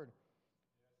Lord.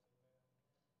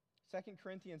 2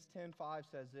 Corinthians 10:5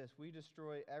 says this, we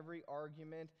destroy every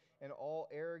argument and all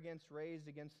arrogance raised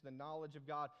against the knowledge of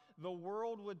God. The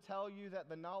world would tell you that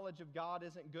the knowledge of God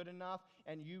isn't good enough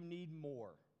and you need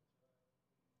more.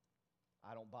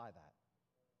 I don't buy that.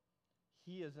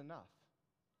 He is enough.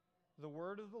 The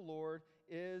word of the Lord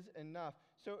is enough.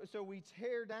 So we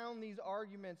tear down these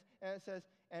arguments, and it says,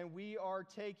 and we are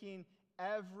taking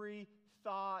every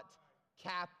thought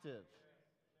captive.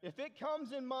 If it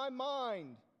comes in my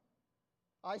mind,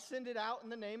 I send it out in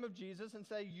the name of Jesus and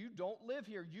say, you don't live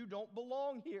here. You don't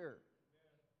belong here.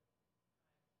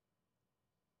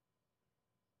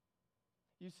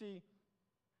 You see,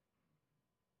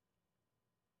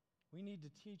 we need to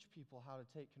teach people how to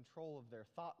take control of their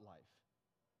thought life,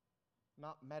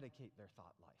 not medicate their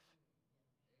thought life.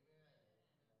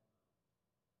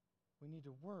 We need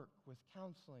to work with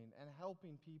counseling and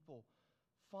helping people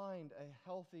find a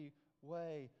healthy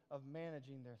way of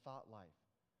managing their thought life.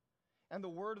 And the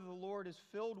word of the Lord is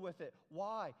filled with it.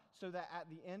 Why? So that at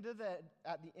the end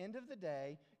of the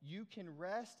day, you can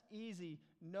rest easy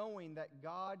knowing that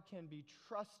God can be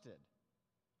trusted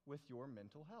with your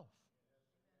mental health.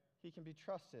 He can be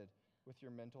trusted with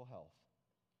your mental health.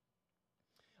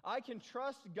 I can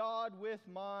trust God with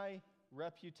my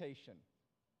reputation.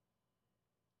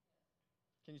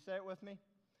 Can you say it with me?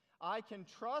 I can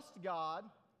trust God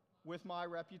with my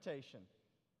reputation.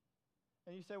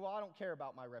 And you say, well, I don't care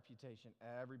about my reputation.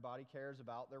 Everybody cares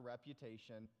about their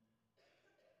reputation.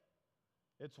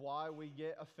 It's why we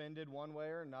get offended one way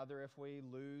or another if we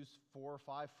lose 4 or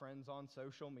 5 friends on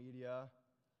social media.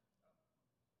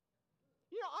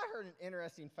 You know, I heard an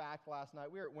interesting fact last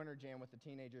night. We were at Winter Jam with the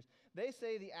teenagers. They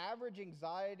say the average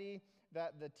anxiety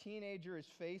that the teenager is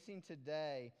facing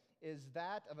today is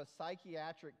that of a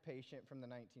psychiatric patient from the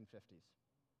 1950s.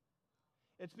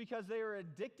 It's because they are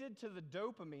addicted to the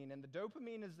dopamine, and the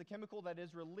dopamine is the chemical that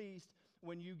is released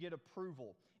when you get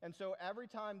approval. And so every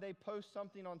time they post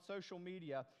something on social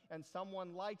media and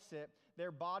someone likes it,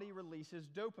 their body releases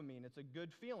dopamine. It's a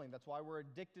good feeling. That's why we're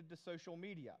addicted to social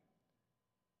media.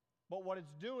 But what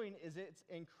it's doing is it's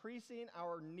increasing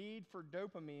our need for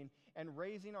dopamine and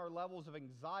raising our levels of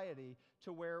anxiety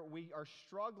to where we are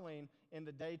struggling in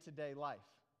the day-to-day life.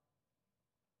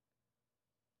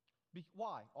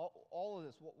 Why? All of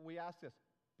this, we ask this,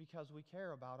 because we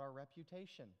care about our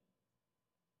reputation.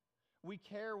 We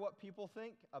care what people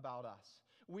think about us.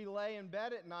 We lay in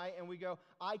bed at night and we go,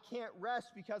 I can't rest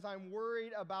because I'm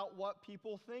worried about what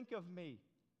people think of me.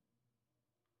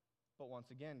 But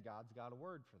once again, God's got a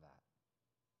word for that.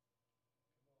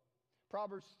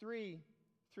 Proverbs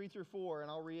 3:3-4,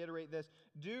 and I'll reiterate this.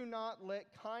 Do not let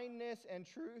kindness and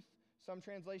truth, some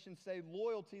translations say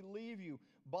loyalty, leave you.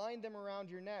 Bind them around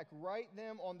your neck. Write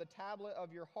them on the tablet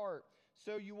of your heart,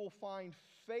 so you will find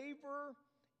favor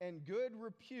and good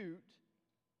repute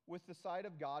with the sight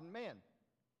of God and man.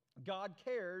 God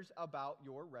cares about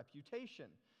your reputation.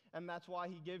 And that's why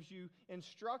he gives you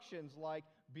instructions like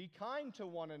be kind to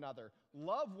one another,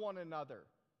 love one another,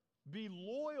 be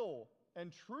loyal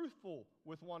and truthful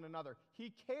with one another.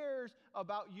 He cares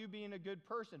about you being a good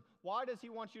person. Why does he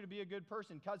want you to be a good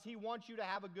person? Because he wants you to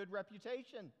have a good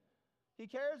reputation. He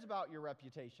cares about your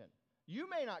reputation. You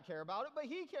may not care about it, but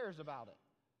he cares about it.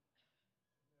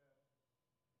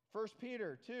 1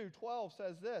 Peter 2:12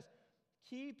 says this,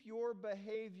 keep your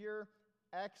behavior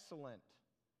excellent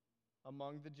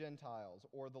among the Gentiles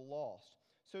or the lost,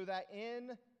 so that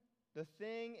in the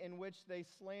thing in which they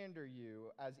slander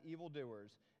you as evildoers,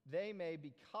 they may,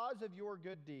 because of your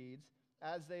good deeds,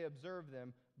 as they observe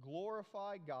them,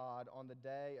 glorify God on the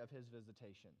day of his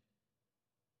visitation.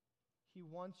 He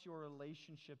wants your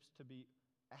relationships to be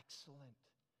excellent.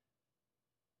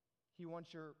 He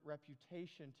wants your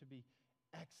reputation to be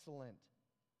excellent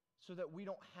so that we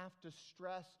don't have to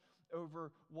stress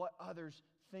over what others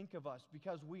think of us,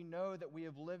 because we know that we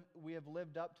have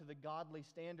lived up to the godly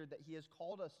standard that he has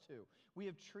called us to. We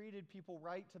have treated people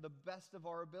right to the best of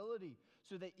our ability,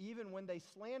 so that even when they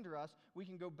slander us, we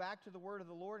can go back to the word of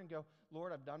the Lord and go,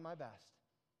 Lord, I've done my best.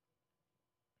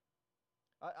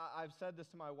 I've said this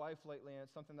to my wife lately, and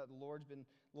it's something that the Lord's been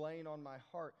laying on my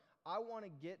heart. I want to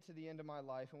get to the end of my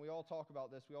life, and we all talk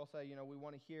about this. We all say, we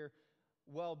want to hear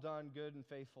well done, good and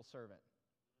faithful servant.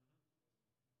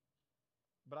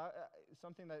 But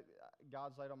something that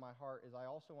God's laid on my heart is I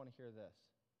also want to hear this.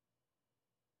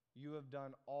 You have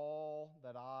done all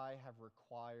that I have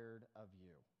required of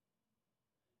you.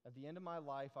 At the end of my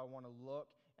life, I want to look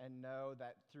and know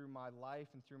that through my life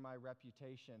and through my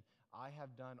reputation, I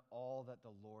have done all that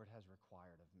the Lord has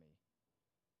required of me.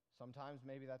 Sometimes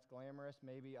maybe that's glamorous,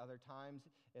 maybe other times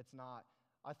it's not.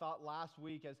 I thought last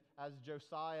week as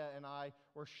Josiah and I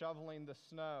were shoveling the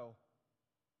snow,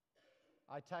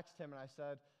 I texted him and I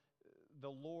said, the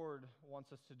Lord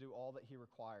wants us to do all that he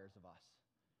requires of us.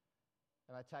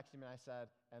 And I texted him and I said,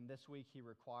 and this week he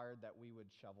required that we would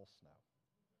shovel snow.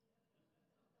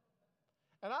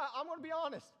 And I'm going to be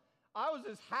honest, I was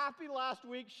as happy last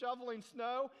week shoveling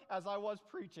snow as I was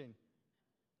preaching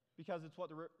because it's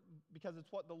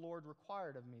what the Lord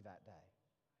required of me that day.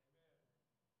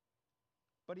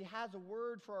 But he has a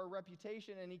word for our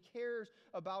reputation, and he cares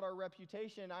about our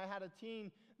reputation. I had a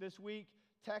teen this week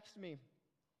text me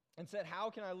and said,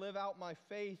 how can I live out my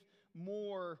faith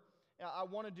more? I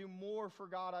want to do more for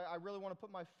God. I really want to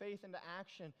put my faith into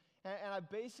action. And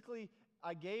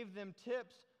I gave them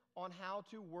tips on how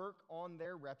to work on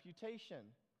their reputation.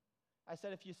 I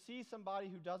said, if you see somebody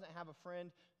who doesn't have a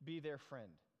friend, be their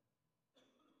friend.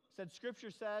 Said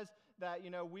Scripture says that,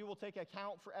 we will take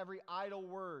account for every idle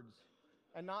words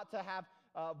and not to have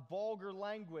vulgar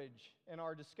language in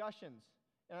our discussions.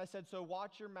 And I said, so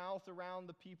watch your mouth around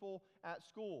the people at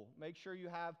school. Make sure you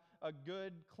have a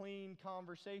good, clean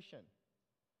conversation.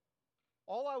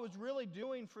 All I was really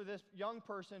doing for this young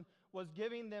person was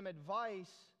giving them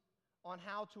advice on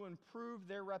how to improve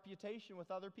their reputation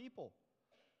with other people.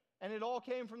 And it all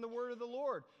came from the word of the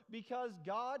Lord, because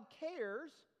God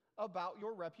cares about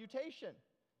your reputation.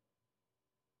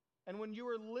 And when you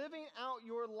are living out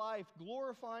your life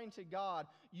glorifying to God,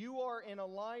 you are in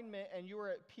alignment and you are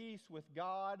at peace with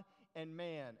God and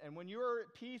man. And when you are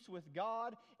at peace with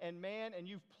God and man, and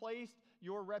you've placed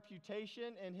your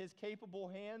reputation in his capable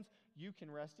hands, you can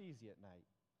rest easy at night.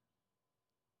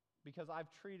 Because I've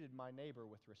treated my neighbor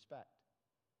with respect.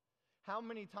 How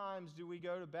many times do we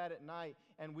go to bed at night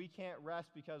and we can't rest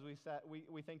because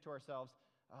we think to ourselves,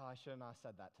 oh, I should not have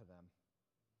said that to them.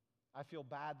 I feel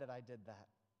bad that I did that.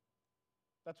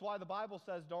 That's why the Bible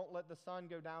says don't let the sun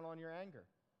go down on your anger.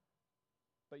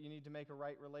 But you need to make a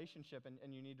right relationship,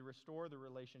 and you need to restore the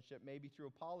relationship, maybe through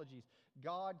apologies.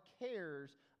 God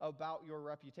cares about your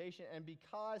reputation, and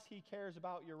because he cares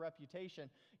about your reputation,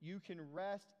 you can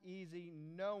rest easy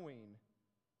knowing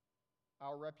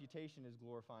our reputation is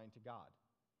glorifying to God.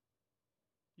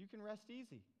 You can rest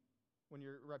easy when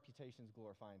your reputation is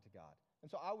glorifying to God.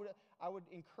 And so I would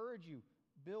encourage you,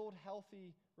 build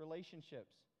healthy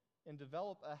relationships and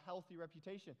develop a healthy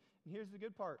reputation. And here's the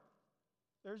good part.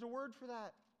 There's a word for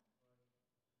that.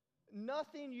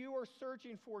 Nothing you are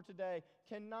searching for today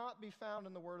cannot be found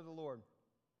in the word of the Lord.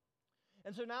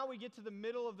 And so now we get to the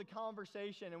middle of the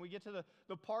conversation, and we get to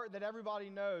the part that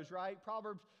everybody knows, right?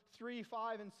 Proverbs 3,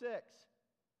 5, and 6.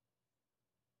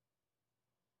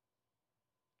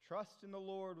 Trust in the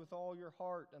Lord with all your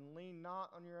heart and lean not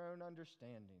on your own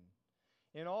understanding.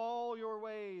 In all your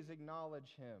ways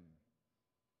acknowledge him,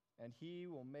 and he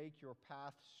will make your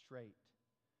path straight.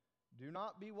 Do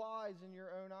not be wise in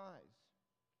your own eyes.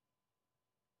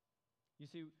 You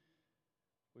see,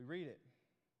 we read it,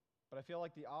 but I feel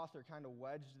like the author kind of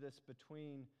wedged this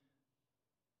between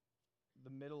the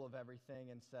middle of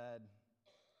everything and said,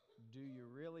 do you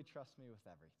really trust me with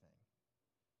everything?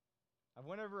 I've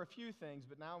went over a few things,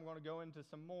 but now I'm going to go into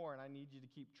some more, and I need you to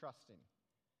keep trusting.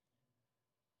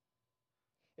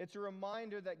 It's a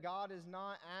reminder that God is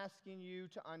not asking you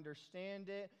to understand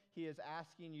it. He is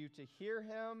asking you to hear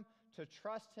him, to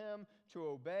trust him, to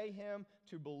obey him,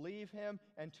 to believe him,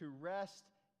 and to rest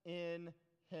in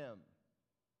him.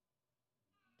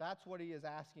 That's what he is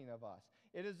asking of us.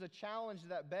 It is a challenge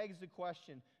that begs the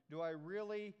question, do I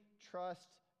really trust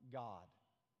God?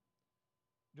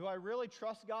 Do I really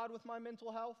trust God with my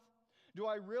mental health? Do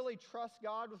I really trust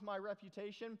God with my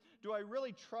reputation? Do I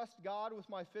really trust God with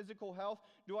my physical health?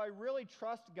 Do I really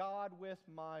trust God with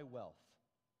my wealth?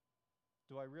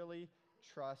 Do I really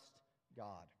trust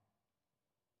God?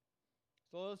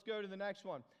 So let's go to the next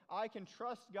one. I can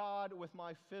trust God with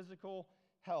my physical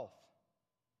health.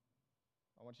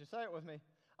 I want you to say it with me.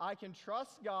 I can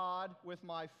trust God with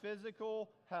my physical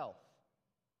health.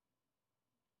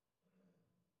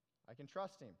 I can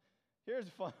trust him. Here's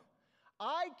the fun.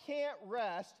 I can't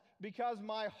rest because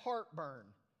my heartburn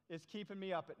is keeping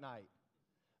me up at night.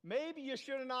 Maybe you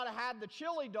should have not had the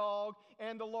chili dog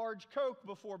and the large Coke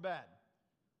before bed.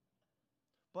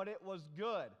 But it was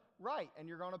good. right, and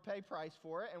you're going to pay price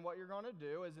for it. And what you're going to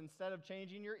do is instead of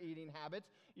changing your eating habits,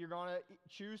 you're going to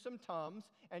chew some Tums,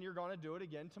 and you're going to do it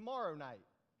again tomorrow night.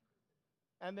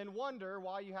 And then wonder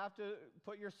why you have to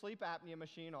put your sleep apnea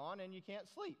machine on and you can't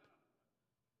sleep.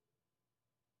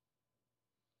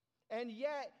 And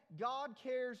yet, God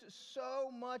cares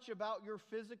so much about your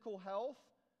physical health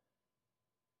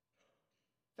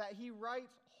that he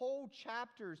writes whole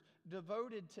chapters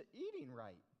devoted to eating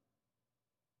right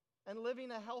and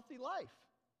living a healthy life.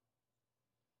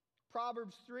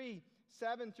 Proverbs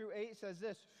 3:7-8 says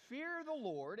this, "Fear the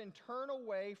Lord and turn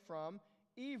away from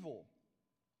evil.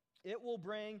 It will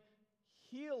bring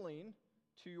healing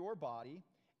to your body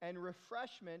and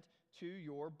refreshment to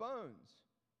your bones."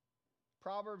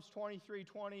 Proverbs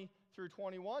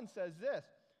 23:20-21 says this,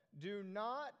 "Do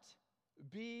not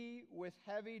be with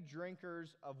heavy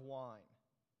drinkers of wine,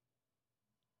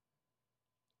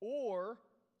 or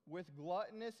with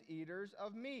gluttonous eaters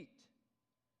of meat.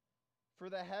 For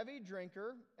the heavy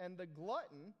drinker and the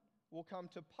glutton will come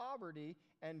to poverty,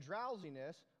 and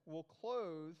drowsiness will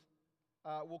clothe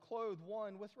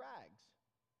one with rags."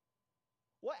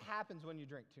 What happens when you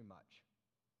drink too much?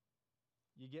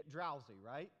 You get drowsy,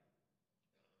 right?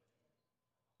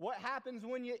 What happens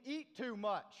when you eat too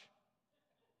much?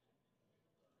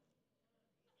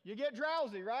 You get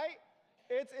drowsy, right?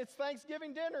 It's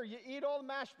Thanksgiving dinner. You eat all the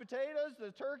mashed potatoes,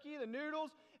 the turkey, the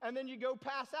noodles, and then you go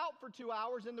pass out for 2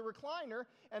 hours in the recliner,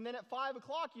 and then at 5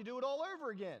 o'clock you do it all over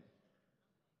again.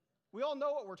 We all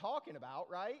know what we're talking about,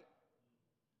 right?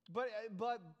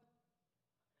 But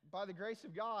by the grace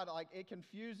of God, it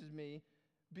confuses me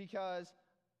because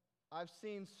I've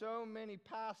seen so many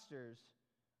pastors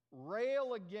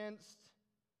rail against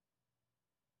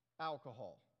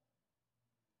alcohol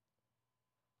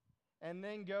and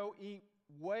then go eat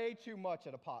way too much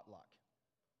at a potluck.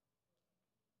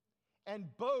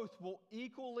 And both will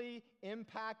equally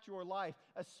impact your life,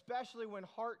 especially when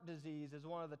heart disease is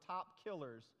one of the top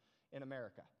killers in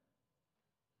America.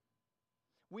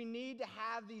 We need to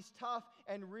have these tough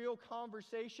and real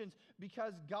conversations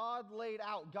because God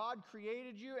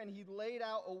created you and he laid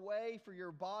out a way for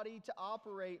your body to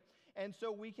operate. And so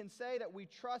we can say that we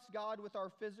trust God with our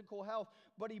physical health,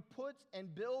 but he puts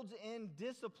and builds in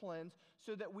disciplines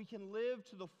so that we can live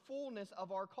to the fullness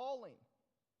of our calling.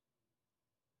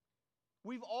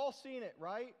 We've all seen it,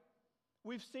 right?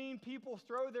 We've seen people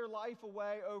throw their life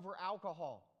away over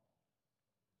alcohol.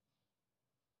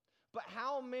 But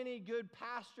how many good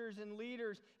pastors and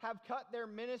leaders have cut their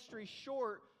ministry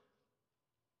short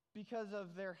because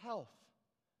of their health?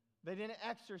 They didn't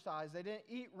exercise. They didn't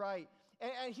eat right.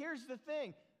 And here's the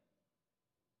thing.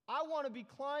 I want to be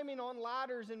climbing on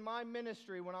ladders in my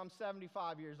ministry when I'm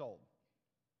 75 years old.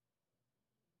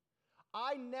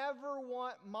 I never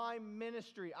want my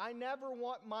ministry, I never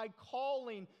want my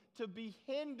calling to be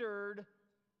hindered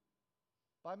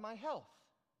by my health.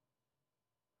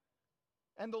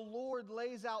 And the Lord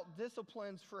lays out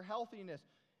disciplines for healthiness.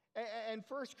 And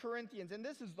 1 Corinthians, and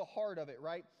this is the heart of it,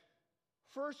 right?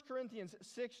 1 Corinthians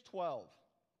 6:12.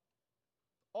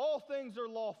 "All things are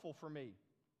lawful for me."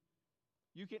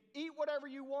 You can eat whatever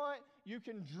you want. You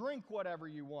can drink whatever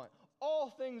you want. All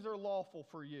things are lawful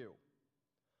for you.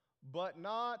 But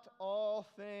not all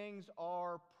things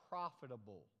are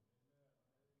profitable.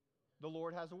 The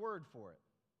Lord has a word for it.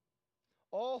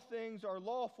 "All things are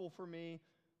lawful for me,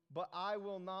 but I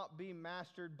will not be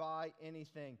mastered by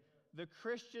anything." The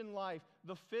Christian life,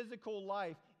 the physical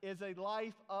life, is a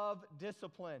life of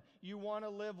discipline. You want to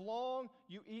live long,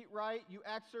 you eat right, you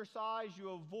exercise,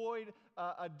 you avoid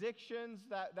addictions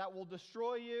that will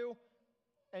destroy you,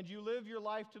 and you live your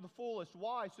life to the fullest.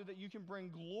 Why? So that you can bring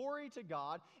glory to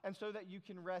God and so that you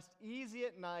can rest easy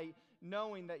at night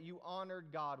knowing that you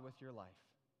honored God with your life.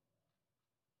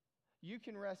 You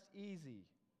can rest easy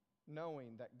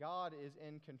knowing that God is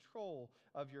in control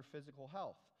of your physical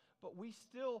health. But we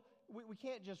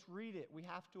can't just read it. We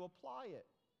have to apply it.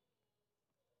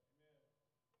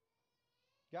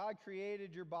 God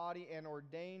created your body and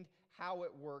ordained how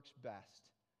it works best.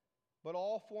 But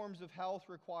all forms of health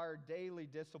require daily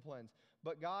disciplines.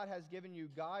 But God has given you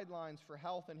guidelines for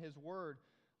health in his word,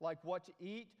 like what to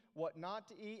eat, what not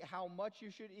to eat, how much you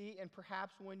should eat, and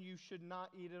perhaps when you should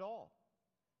not eat at all.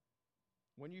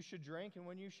 When you should drink and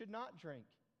when you should not drink.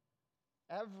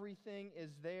 Everything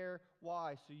is there.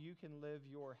 Why? So you can live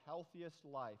your healthiest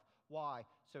life. Why?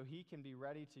 So he can be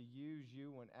ready to use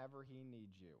you whenever he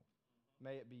needs you.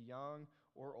 May it be young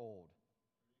or old.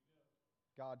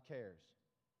 God cares.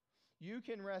 You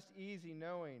can rest easy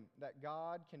knowing that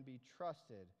God can be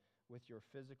trusted with your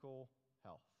physical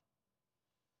health.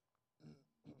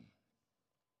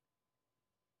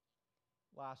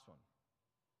 Last one.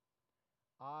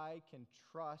 I can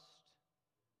trust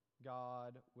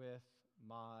God with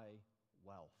my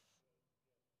wealth.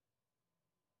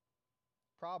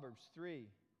 Proverbs 3,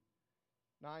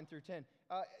 9 through 10.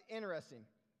 Interesting.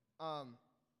 I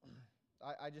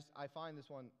find this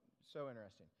one so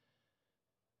interesting.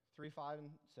 3, 5, and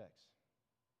 6.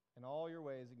 In all your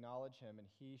ways acknowledge him, and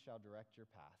he shall direct your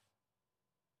path.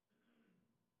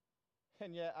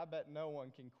 And yet, I bet no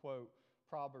one can quote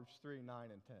Proverbs 3,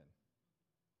 9, and 10.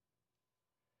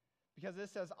 Because it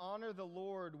says, honor the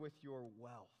Lord with your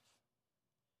wealth,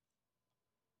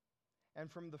 and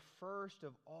from the first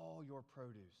of all your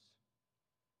produce.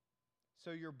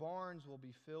 So your barns will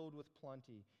be filled with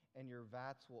plenty, and your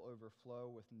vats will overflow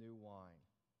with new wine.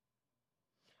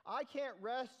 I can't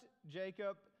rest,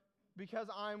 Jacob, because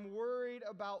I'm worried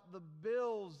about the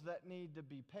bills that need to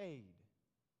be paid.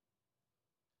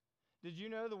 Did you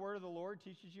know the word of the Lord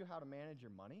teaches you how to manage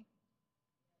your money?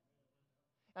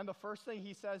 And the first thing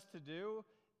he says to do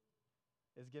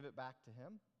is give it back to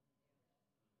him.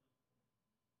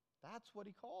 That's what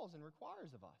he calls and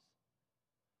requires of us.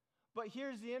 But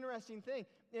here's the interesting thing.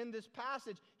 In this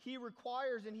passage, he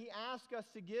requires and he asks us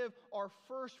to give our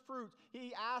first fruits.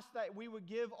 He asks that we would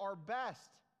give our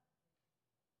best.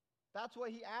 That's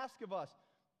what he asks of us.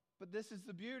 But this is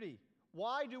the beauty.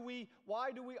 Why do we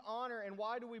honor and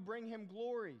why do we bring him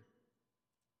glory?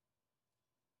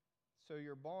 So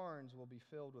your barns will be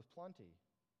filled with plenty,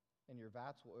 and your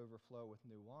vats will overflow with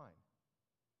new wine.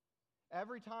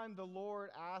 Every time the Lord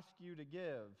asks you to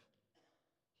give,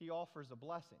 he offers a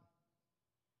blessing.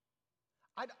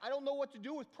 I don't know what to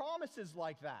do with promises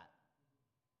like that.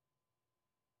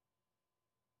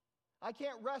 I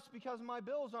can't rest because my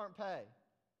bills aren't paid.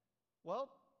 Well,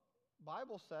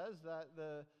 Bible says that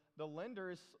the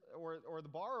lender is, or the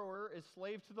borrower is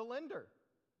slave to the lender.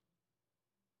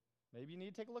 Maybe you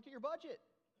need to take a look at your budget.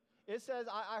 It says,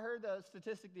 I heard the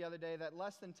statistic the other day that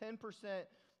less than 10%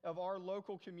 of our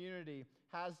local community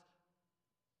has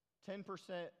 10%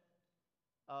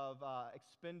 of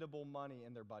expendable money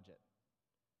in their budget.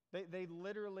 They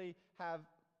literally have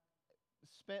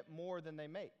spent more than they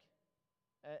make.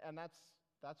 And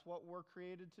that's what we're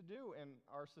created to do in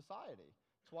our society.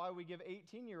 It's why we give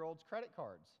 18-year-olds credit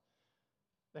cards.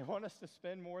 They want us to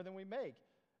spend more than we make.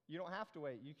 You don't have to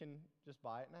wait. You can just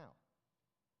buy it now.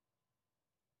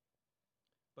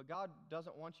 But God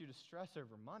doesn't want you to stress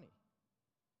over money.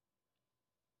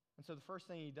 And so the first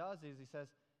thing he does is he says,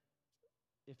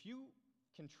 if you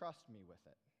can trust me with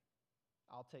it,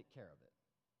 I'll take care of it.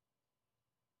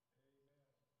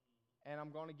 And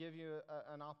I'm going to give you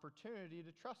an opportunity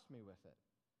to trust me with it.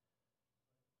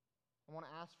 I want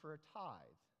to ask for a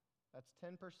tithe. That's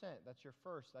 10%. That's your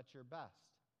first. That's your best.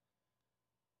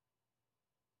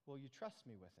 Will you trust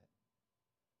me with it?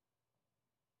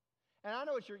 And I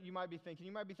know what you might be thinking.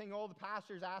 You might be thinking, oh, the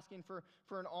pastor's asking for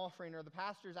an offering, or the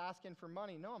pastor's asking for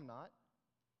money. No, I'm not.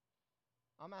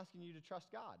 I'm asking you to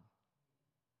trust God.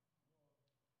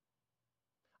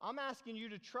 I'm asking you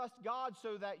to trust God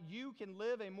so that you can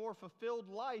live a more fulfilled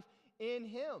life in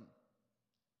him.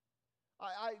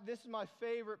 This is my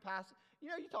favorite passage. You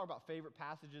know, you talk about favorite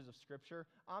passages of Scripture.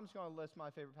 I'm just going to list my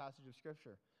favorite passage of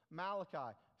Scripture.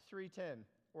 Malachi 3:10,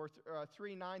 or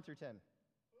 3:9 through 10. It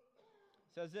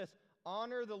says this,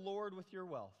 honor the Lord with your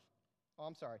wealth.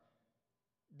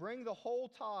 Bring the whole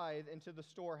tithe into the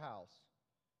storehouse,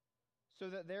 so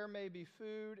that there may be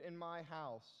food in my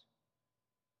house.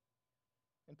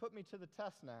 And put me to the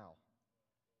test now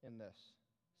in this,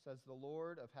 says the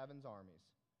Lord of heaven's armies.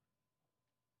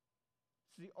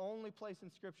 It's the only place in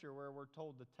Scripture where we're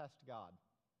told to test God.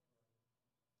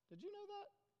 Did you know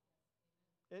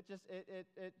that?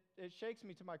 It shakes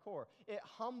me to my core. It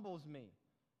humbles me.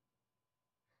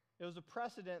 It was a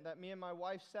precedent that me and my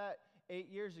wife set 8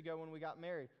 years ago when we got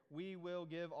married. We will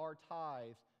give our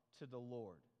tithe to the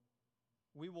Lord.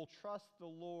 We will trust the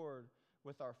Lord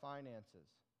with our finances.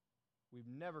 We've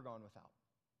never gone without.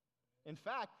 In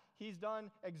fact, he's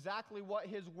done exactly what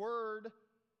his word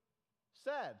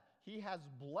said. He has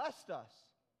blessed us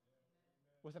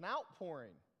with an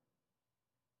outpouring.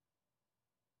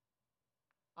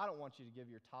 I don't want you to give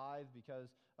your tithe because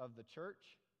of the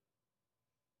church.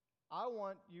 I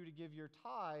want you to give your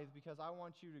tithe because I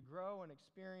want you to grow and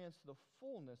experience the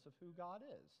fullness of who God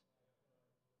is.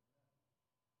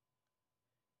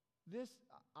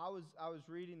 I was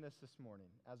reading this morning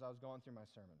as I was going through my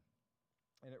sermon,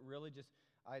 and it really just,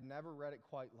 I had never read it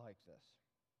quite like this.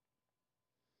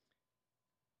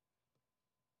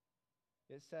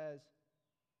 It says,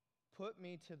 put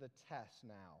me to the test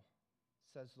now,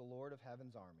 says the Lord of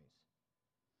heaven's armies,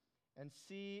 and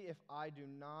see if I do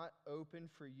not open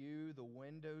for you the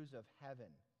windows of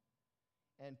heaven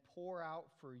and pour out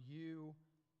for you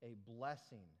a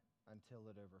blessing until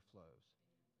it overflows.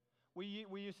 We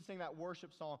used to sing that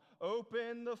worship song,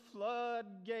 open the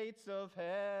floodgates of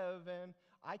heaven.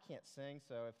 I can't sing,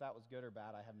 so if that was good or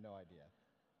bad, I have no idea.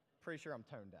 Pretty sure I'm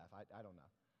tone deaf. I don't know.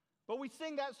 But we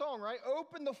sing that song, right?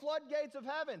 Open the floodgates of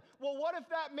heaven. Well, what if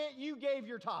that meant you gave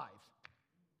your tithe?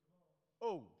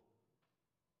 Oh.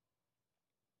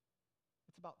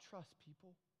 It's about trust,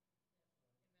 people.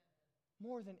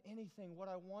 More than anything, what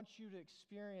I want you to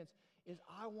experience is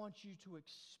I want you to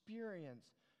experience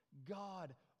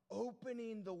God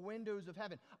opening the windows of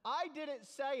heaven. I didn't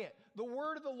say it. The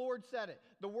word of the Lord said it.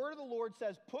 The word of the Lord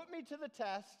says, put me to the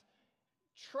test,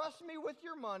 trust me with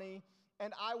your money,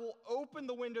 and I will open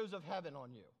the windows of heaven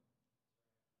on you.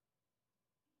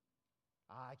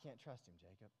 I can't trust him,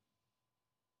 Jacob.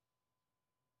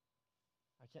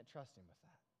 I can't trust him with that.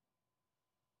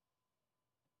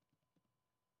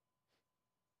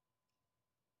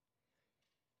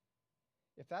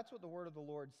 If that's what the word of the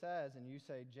Lord says, and you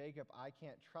say, Jacob, I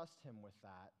can't trust him with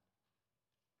that,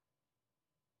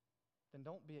 then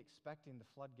don't be expecting the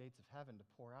floodgates of heaven to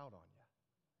pour out on you.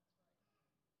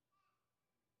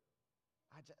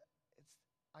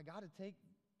 I got to take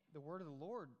the word of the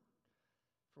Lord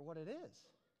for what it is.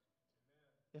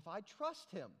 If I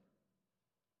trust him,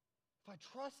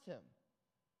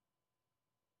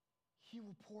 he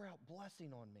will pour out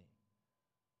blessing on me.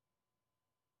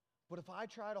 But if I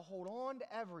try to hold on to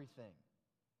everything,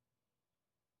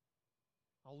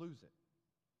 I'll lose it.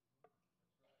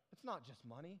 It's not just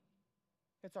money.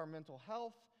 It's our mental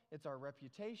health. It's our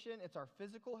reputation. It's our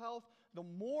physical health. The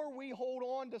more we hold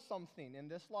on to something in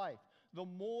this life, the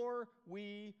more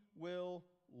we will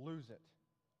lose it.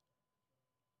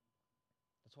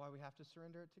 That's why we have to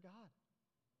surrender it to God.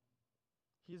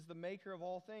 He is the maker of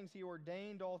all things. He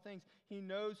ordained all things. He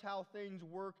knows how things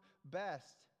work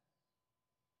best.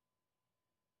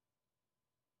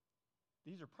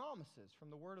 These are promises from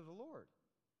the word of the Lord.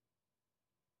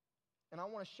 And I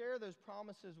want to share those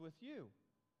promises with you.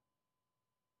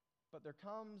 But there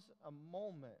comes a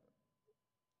moment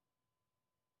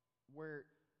where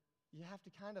you have to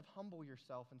kind of humble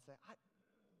yourself and say,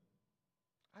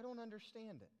 I don't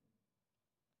understand it.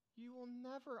 You will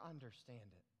never understand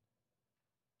it.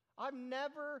 I've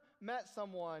never met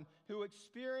someone who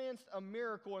experienced a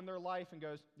miracle in their life and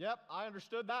goes, yep, I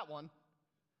understood that one.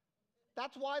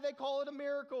 That's why they call it a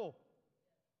miracle.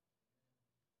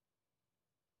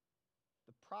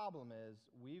 The problem is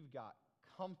we've got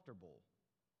comfortable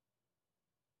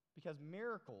because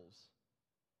miracles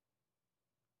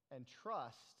and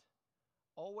trust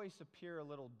always appear a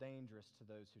little dangerous to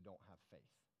those who don't have faith.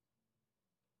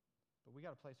 But we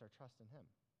got to place our trust in him.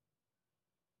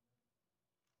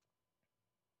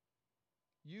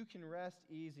 You can rest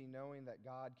easy knowing that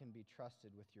God can be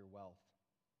trusted with your wealth.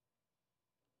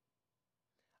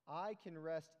 I can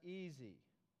rest easy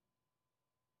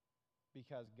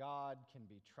because God can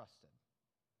be trusted.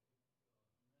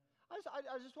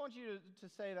 I just want you to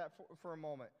say that for a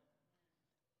moment.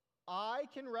 I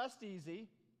can rest easy.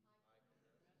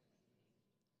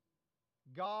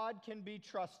 God can be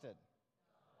trusted.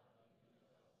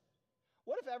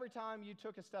 What if every time you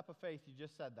took a step of faith, you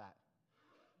just said that?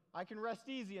 I can rest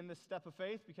easy in this step of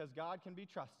faith because God can be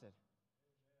trusted.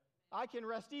 I can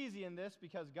rest easy in this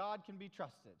because God can be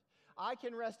trusted. I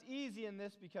can rest easy in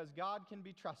this because God can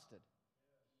be trusted.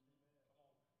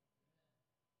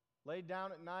 Laid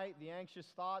down at night, the anxious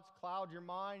thoughts cloud your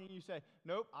mind, and you say,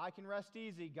 nope, I can rest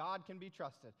easy. God can be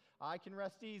trusted. I can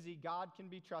rest easy. God can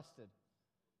be trusted.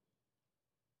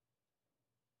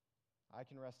 I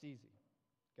can rest easy.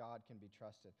 God can be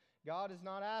trusted. God is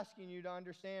not asking you to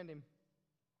understand him.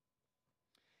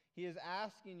 He is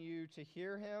asking you to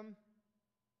hear him,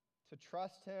 to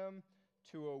trust him,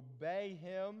 to obey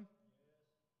him,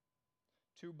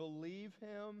 to believe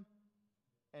him,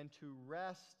 and to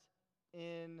rest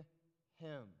in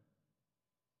him.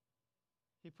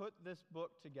 He put this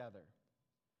book together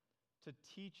to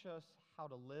teach us how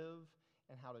to live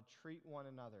and how to treat one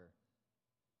another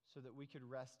so that we could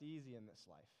rest easy in this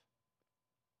life.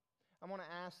 I want to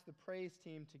ask the praise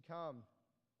team to come.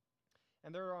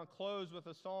 And they're going to close with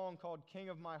a song called King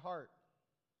of My Heart.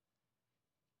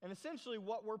 And essentially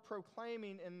what we're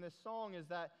proclaiming in this song is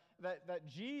that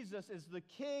Jesus is the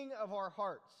King of our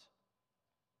hearts.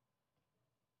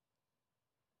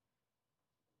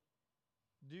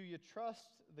 Do you trust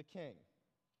the King?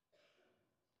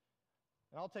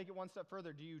 And I'll take it one step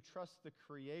further. Do you trust the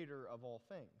Creator of all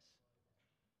things?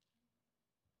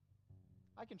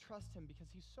 I can trust him because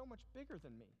he's so much bigger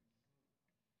than me.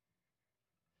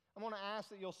 I want to ask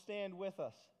that you'll stand with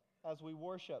us as we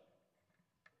worship.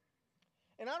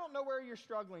 And I don't know where you're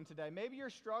struggling today. Maybe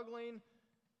you're struggling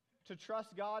to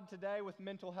trust God today with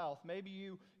mental health. Maybe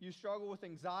you struggle with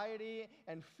anxiety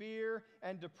and fear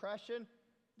and depression.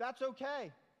 That's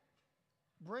okay.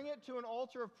 Bring it to an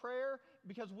altar of prayer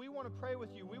because we want to pray with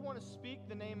you. We want to speak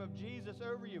the name of Jesus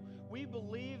over you. We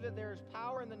believe that there is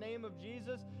power in the name of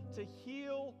Jesus to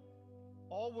heal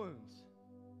all wounds.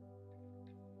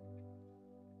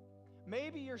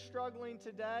 Maybe you're struggling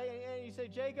today and you say,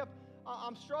 Jacob,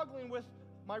 I'm struggling with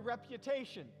my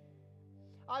reputation.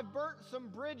 I've burnt some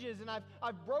bridges and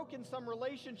I've broken some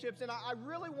relationships, and I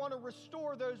really want to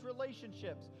restore those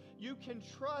relationships. You can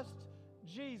trust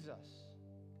Jesus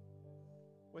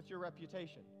with your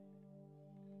reputation.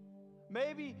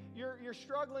 Maybe you're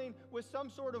struggling with some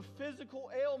sort of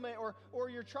physical ailment, or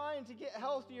you're trying to get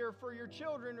healthier for your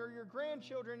children or your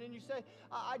grandchildren, and you say,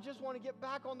 I just want to get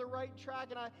back on the right track,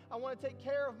 and I want to take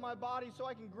care of my body so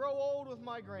I can grow old with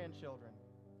my grandchildren,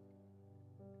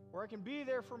 or I can be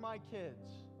there for my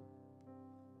kids.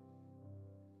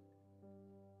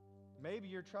 Maybe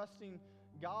you're trusting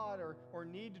God or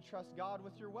need to trust God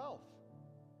with your wealth.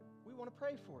 We want to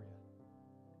pray for you.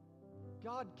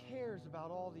 God cares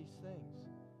about all these things.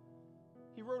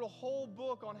 He wrote a whole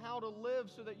book on how to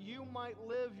live so that you might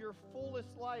live your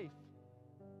fullest life.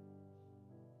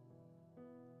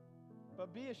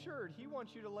 But be assured, He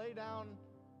wants you to lay down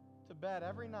to bed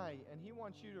every night, and He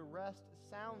wants you to rest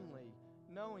soundly,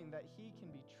 knowing that He can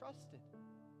be trusted.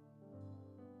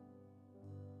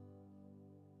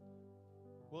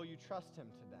 Will you trust Him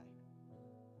today?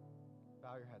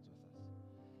 Bow your heads with us.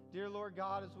 Dear Lord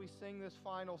God, as we sing this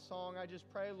final song, I just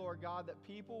pray, Lord God, that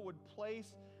people would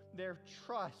place their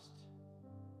trust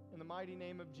in the mighty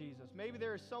name of Jesus. Maybe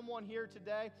there is someone here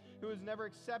today who has never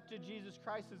accepted Jesus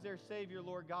Christ as their Savior,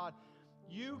 Lord God.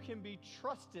 You can be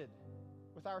trusted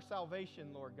with our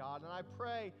salvation, Lord God, and I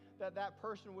pray that that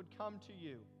person would come to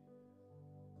you.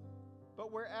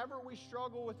 But wherever we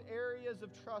struggle with areas of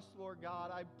trust, Lord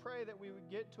God, I pray that we would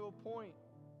get to a point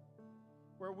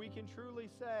where we can truly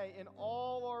say in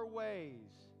all our ways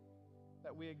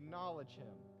that we acknowledge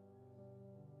Him.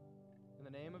 In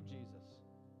the name of Jesus,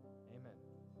 amen.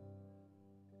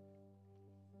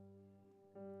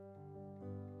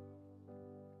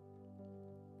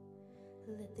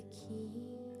 Let the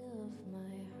King of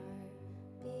my heart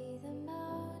be the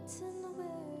mountain where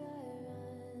I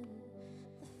run,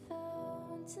 the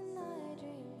fountain I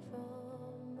drink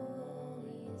from, oh,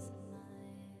 He is my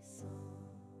song.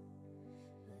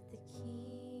 Let the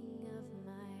King of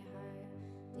my heart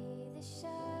be the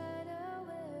shadow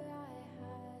where I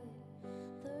hide,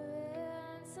 the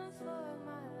ransom for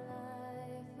my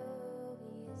life, oh,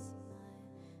 He is my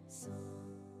song.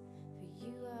 For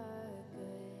you are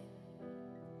good,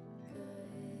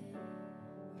 good,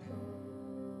 oh,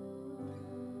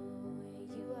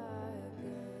 you are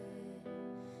good,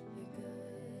 you're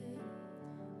good.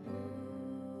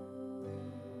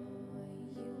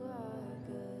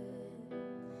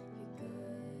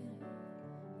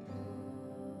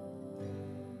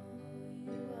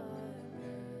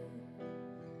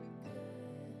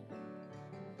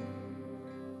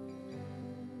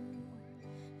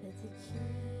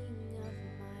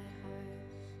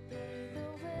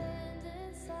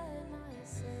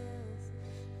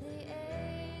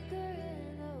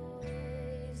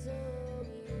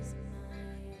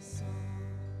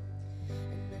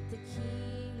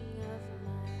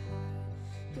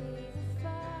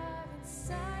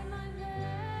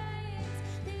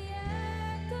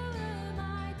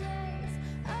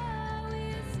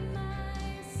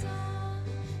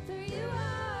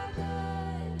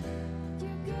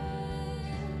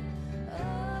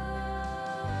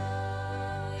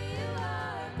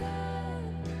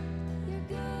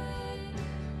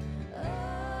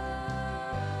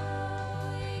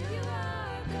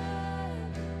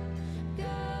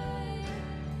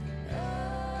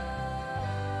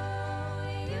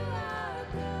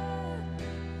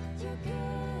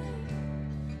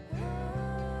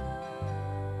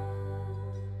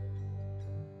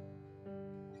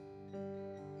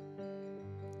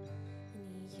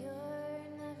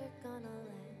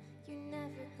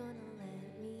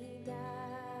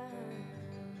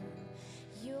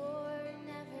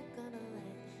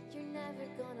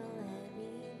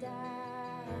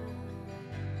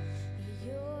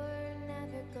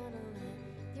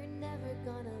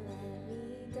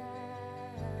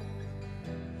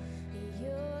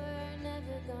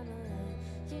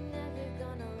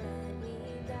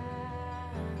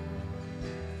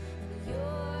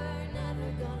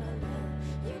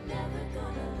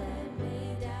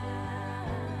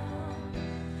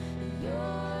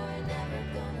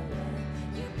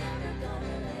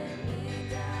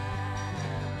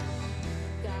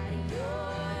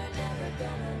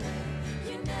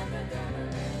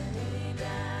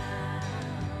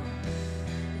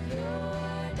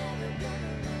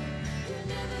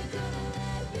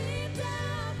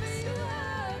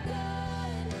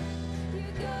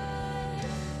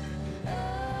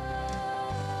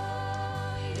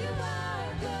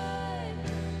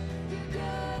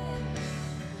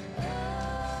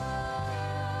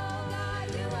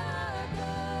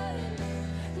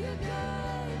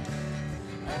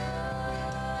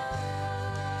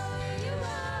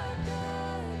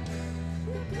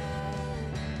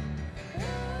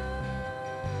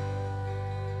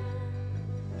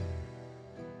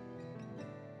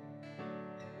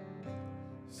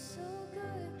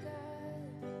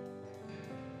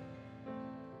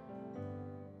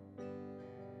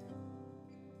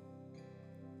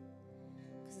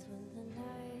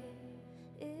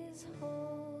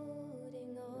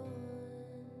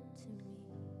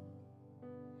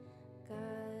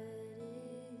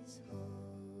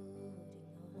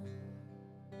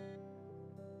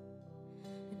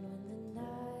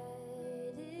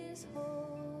 is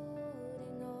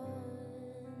holding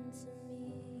on to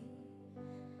me.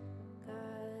 God,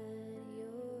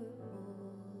 you're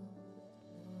holding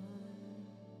on.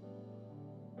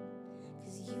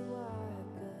 'Cause you are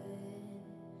good,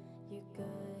 you're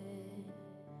good.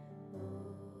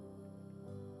 Oh,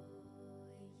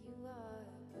 you are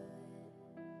good,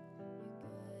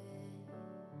 you're good.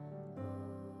 Oh,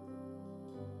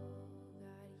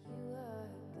 God, you are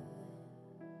good,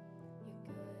 you're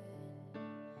good.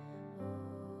 Oh,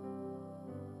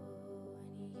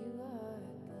 and you are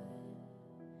good,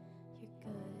 you're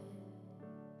good.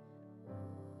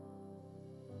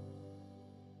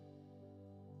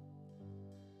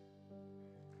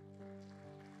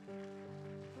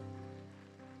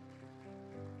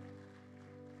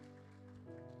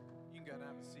 You can go and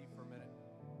have a seat for a minute.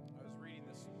 I was reading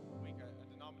this week, a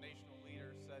denominational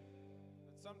leader said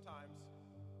that sometimes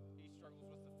he struggles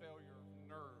with the failure of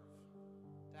nerve,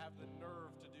 to have the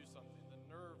nerve to do something, the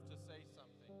nerve to say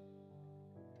something.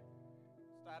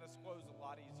 Status quo is a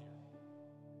lot easier.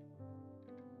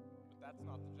 But that's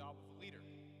not the job of a leader.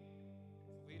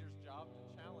 It's a leader's job to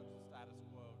challenge the status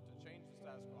quo, to change the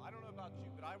status quo. I don't know about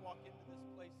you, but I walk into this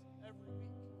place every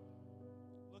week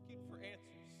looking for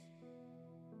answers.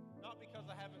 Not because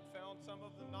I haven't found some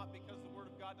of them, not because the Word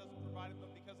of God doesn't provide them,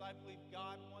 but because I believe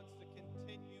God wants to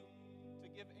continue to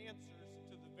give answers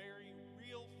to the very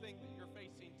real thing that you're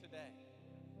facing today.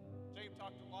 Jacob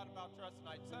talked a lot about trust, and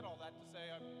I said all that to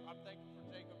say I'm thankful for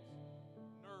Jacob's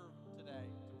nerve today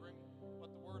to bring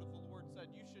what the Word of the Lord said.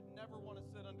 You should never want to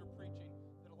sit under preaching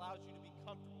that allows you to be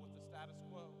comfortable with the status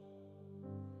quo.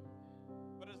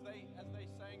 But as they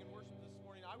sang in worship this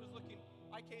morning,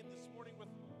 I came this morning with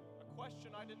a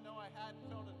question I didn't know I had,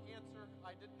 found an answer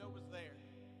I didn't know was there.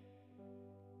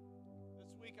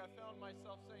 This week I found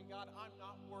myself saying, God, I'm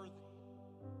not worthy.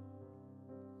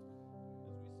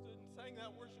 As we stood and sang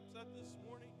that worship set this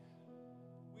morning,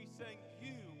 we sang,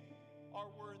 you are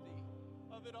worthy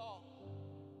of it all.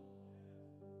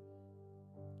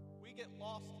 We get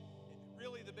lost.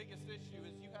 Really the biggest issue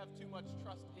is you have too much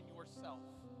trust in yourself.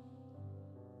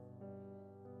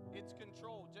 It's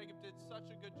control. Jacob did such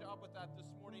a good job with that this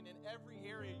morning. In every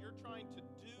area, you're trying to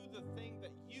do the thing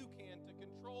that you can to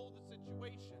control the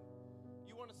situation.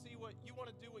 You want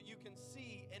to do what you can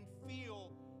see and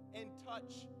feel and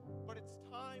touch. But it's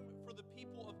time for the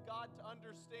people of God to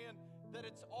understand that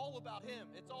it's all about Him.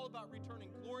 It's all about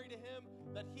returning glory to Him,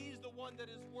 that He's the one that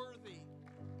is worthy.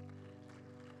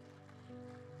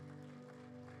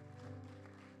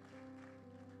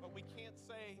 But we can't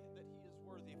say that He is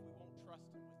worthy if we won't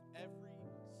trust Him with every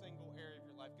single area of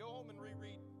your life. Go home and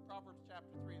reread Proverbs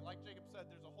chapter 3. Like Jacob said,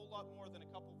 there's a whole lot more than a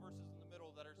couple verses in the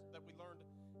middle that we learned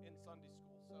in Sunday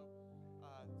school. So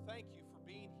thank you for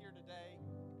being here today.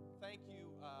 Thank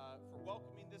you for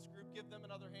welcoming this group. Give them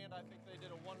another hand. I think they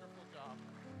did a wonderful job.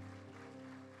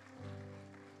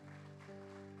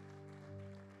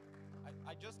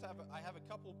 I have a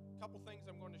couple things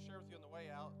I'm going to share with you on the way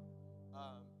out.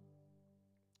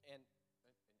 And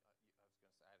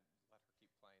I was going to say, I'd let her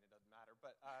keep playing. It doesn't matter.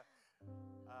 But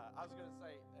I was going to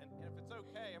say, and if it's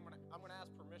okay, I'm going to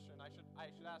ask permission. I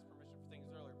should ask permission for things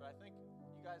earlier, but I think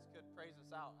you guys could praise us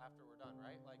out after we're done,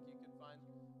 right? Like you could find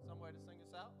some way to sing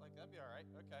us out. Like that'd be all right.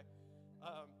 Okay.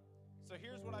 So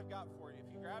here's what I've got for you.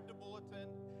 If you grabbed a bulletin,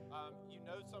 you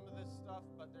know some of this stuff,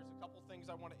 but there's a couple things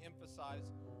I want to emphasize.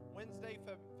 Wednesday,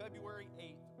 February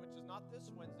 8th, which is not this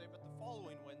Wednesday, but the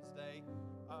following Wednesday,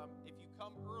 if you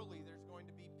come early, there's going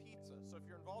to be pizza. So if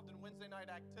you're involved in Wednesday night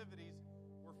activities,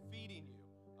 we're feeding you.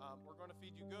 We're going to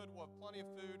feed you good. We'll have plenty of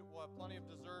food. We'll have plenty of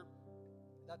dessert.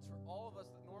 That's for all of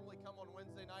us that normally come on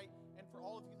Wednesday night, and for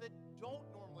all of you that don't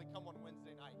normally come on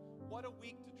Wednesday night. What a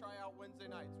week to try out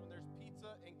Wednesday nights when there's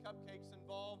pizza and cupcakes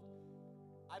involved.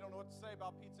 I don't know what to say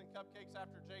about pizza and cupcakes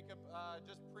after Jacob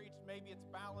just preached. Maybe it's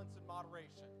balance and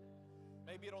moderation.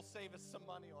 Maybe it'll save us some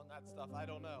money on that stuff. I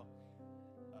don't know.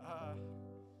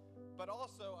 But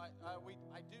also,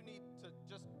 I do need to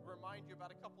just remind you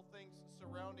about a couple things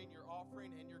surrounding your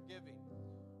offering and your giving.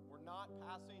 We're not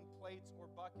passing plates or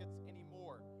buckets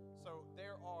anymore. So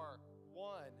there are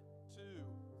 1, 2,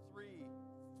 3,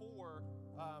 4.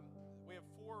 We have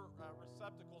 4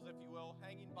 receptacles, if you will,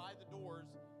 hanging by the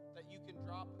doors that you can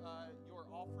drop your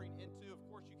offering into. Of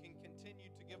course, you can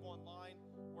continue to give online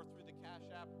or through the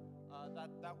Cash App.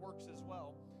 That works as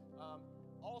well.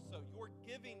 Also, your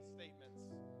giving statements.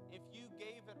 If you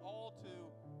gave it all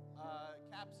to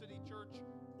Cap City Church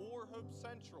or Hope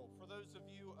Central, for those of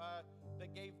you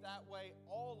that gave that way,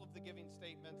 all of the giving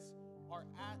statements are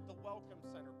at the Welcome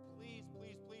Center. Please,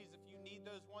 please, please, if you need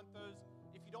those, want those,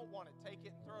 if you don't want it, take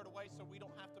it and throw it away so we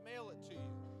don't have to mail it to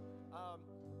you.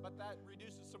 but that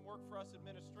reduces some work for us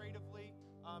administratively,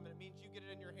 and it means you get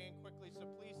it in your hand quickly. So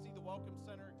please see the Welcome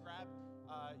Center and grab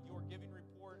your giving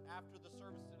report after the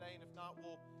service today, and if not,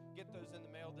 we'll get those in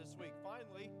the mail this week.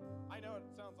 Finally, I know it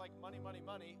sounds like money,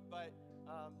 but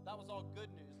that was all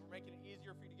good news. We're making it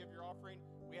easier for you to give your offering.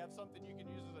 We have something you can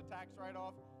use as a tax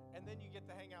write-off, and then you get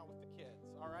to hang out with the kids,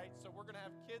 all right? So we're going to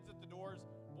have kids at the doors,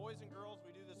 boys and girls.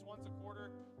 We do this once a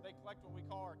quarter. They collect what we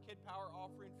call our Kid Power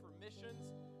offering for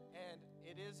missions, and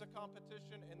it is a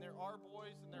competition, and there are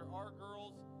boys and there are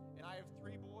girls, and I have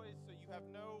 3 boys, so you have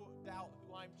no doubt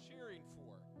who I'm cheering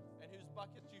for and whose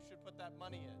buckets you should put that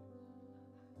money in.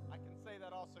 I can say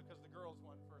that also because the girls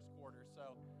won first quarter.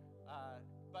 So,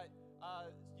 but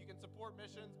you can support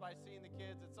missions by seeing the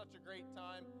kids. It's such a great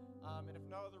time. And if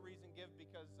no other reason, give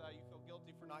because you feel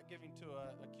guilty for not giving to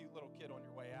a cute little kid on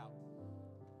your way out.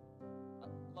 I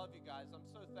love you guys. I'm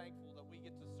so thankful that we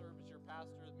get to serve as your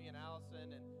pastor, me and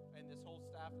Allison, and this whole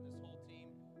staff and this whole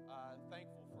team.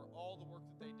 Thankful for all the work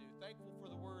that they do. Thankful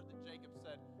for the word that Jacob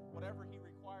said, whatever he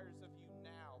requires of you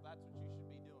now, that's what you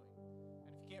should be doing. And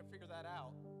if you can't figure that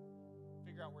out,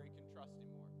 figure out where you can trust him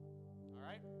more. All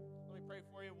right? Let me pray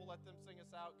for you. We'll let them sing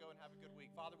us out. Go and have a good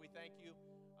week. Father, we thank you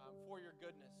for your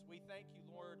goodness. We thank you,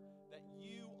 Lord, that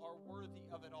you are worthy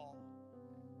of it all.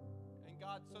 And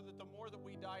God, so that the more that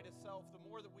we die to self, the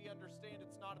more that we understand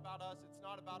it's not about us, it's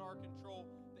not about our control,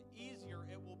 the easier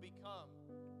it will become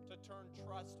to turn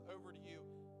trust over to you.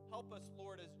 Help us,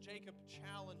 Lord, as Jacob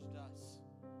challenged us.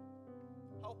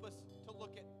 Help us to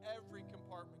look at every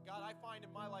compartment. God, I find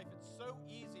in my life it's so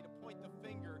easy to point the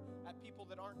finger at people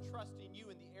that aren't trusting you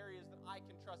in the areas that I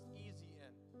can trust easy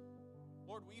in.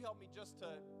 Lord, will you help me just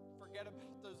to forget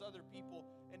about those other people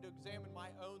and to examine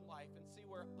my own life and see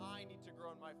where I need to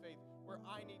grow in my faith, where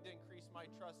I need to increase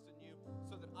my trust in you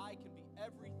so that I can be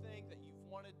everything that you've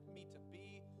wanted me to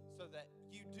be, so that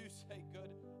you do say,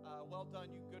 well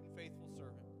done, you good and faithful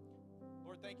servant.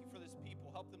 Lord, thank you for this people.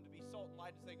 Help them to be salt and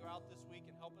light as they go out this week,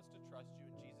 and help us to trust you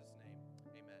in Jesus' name.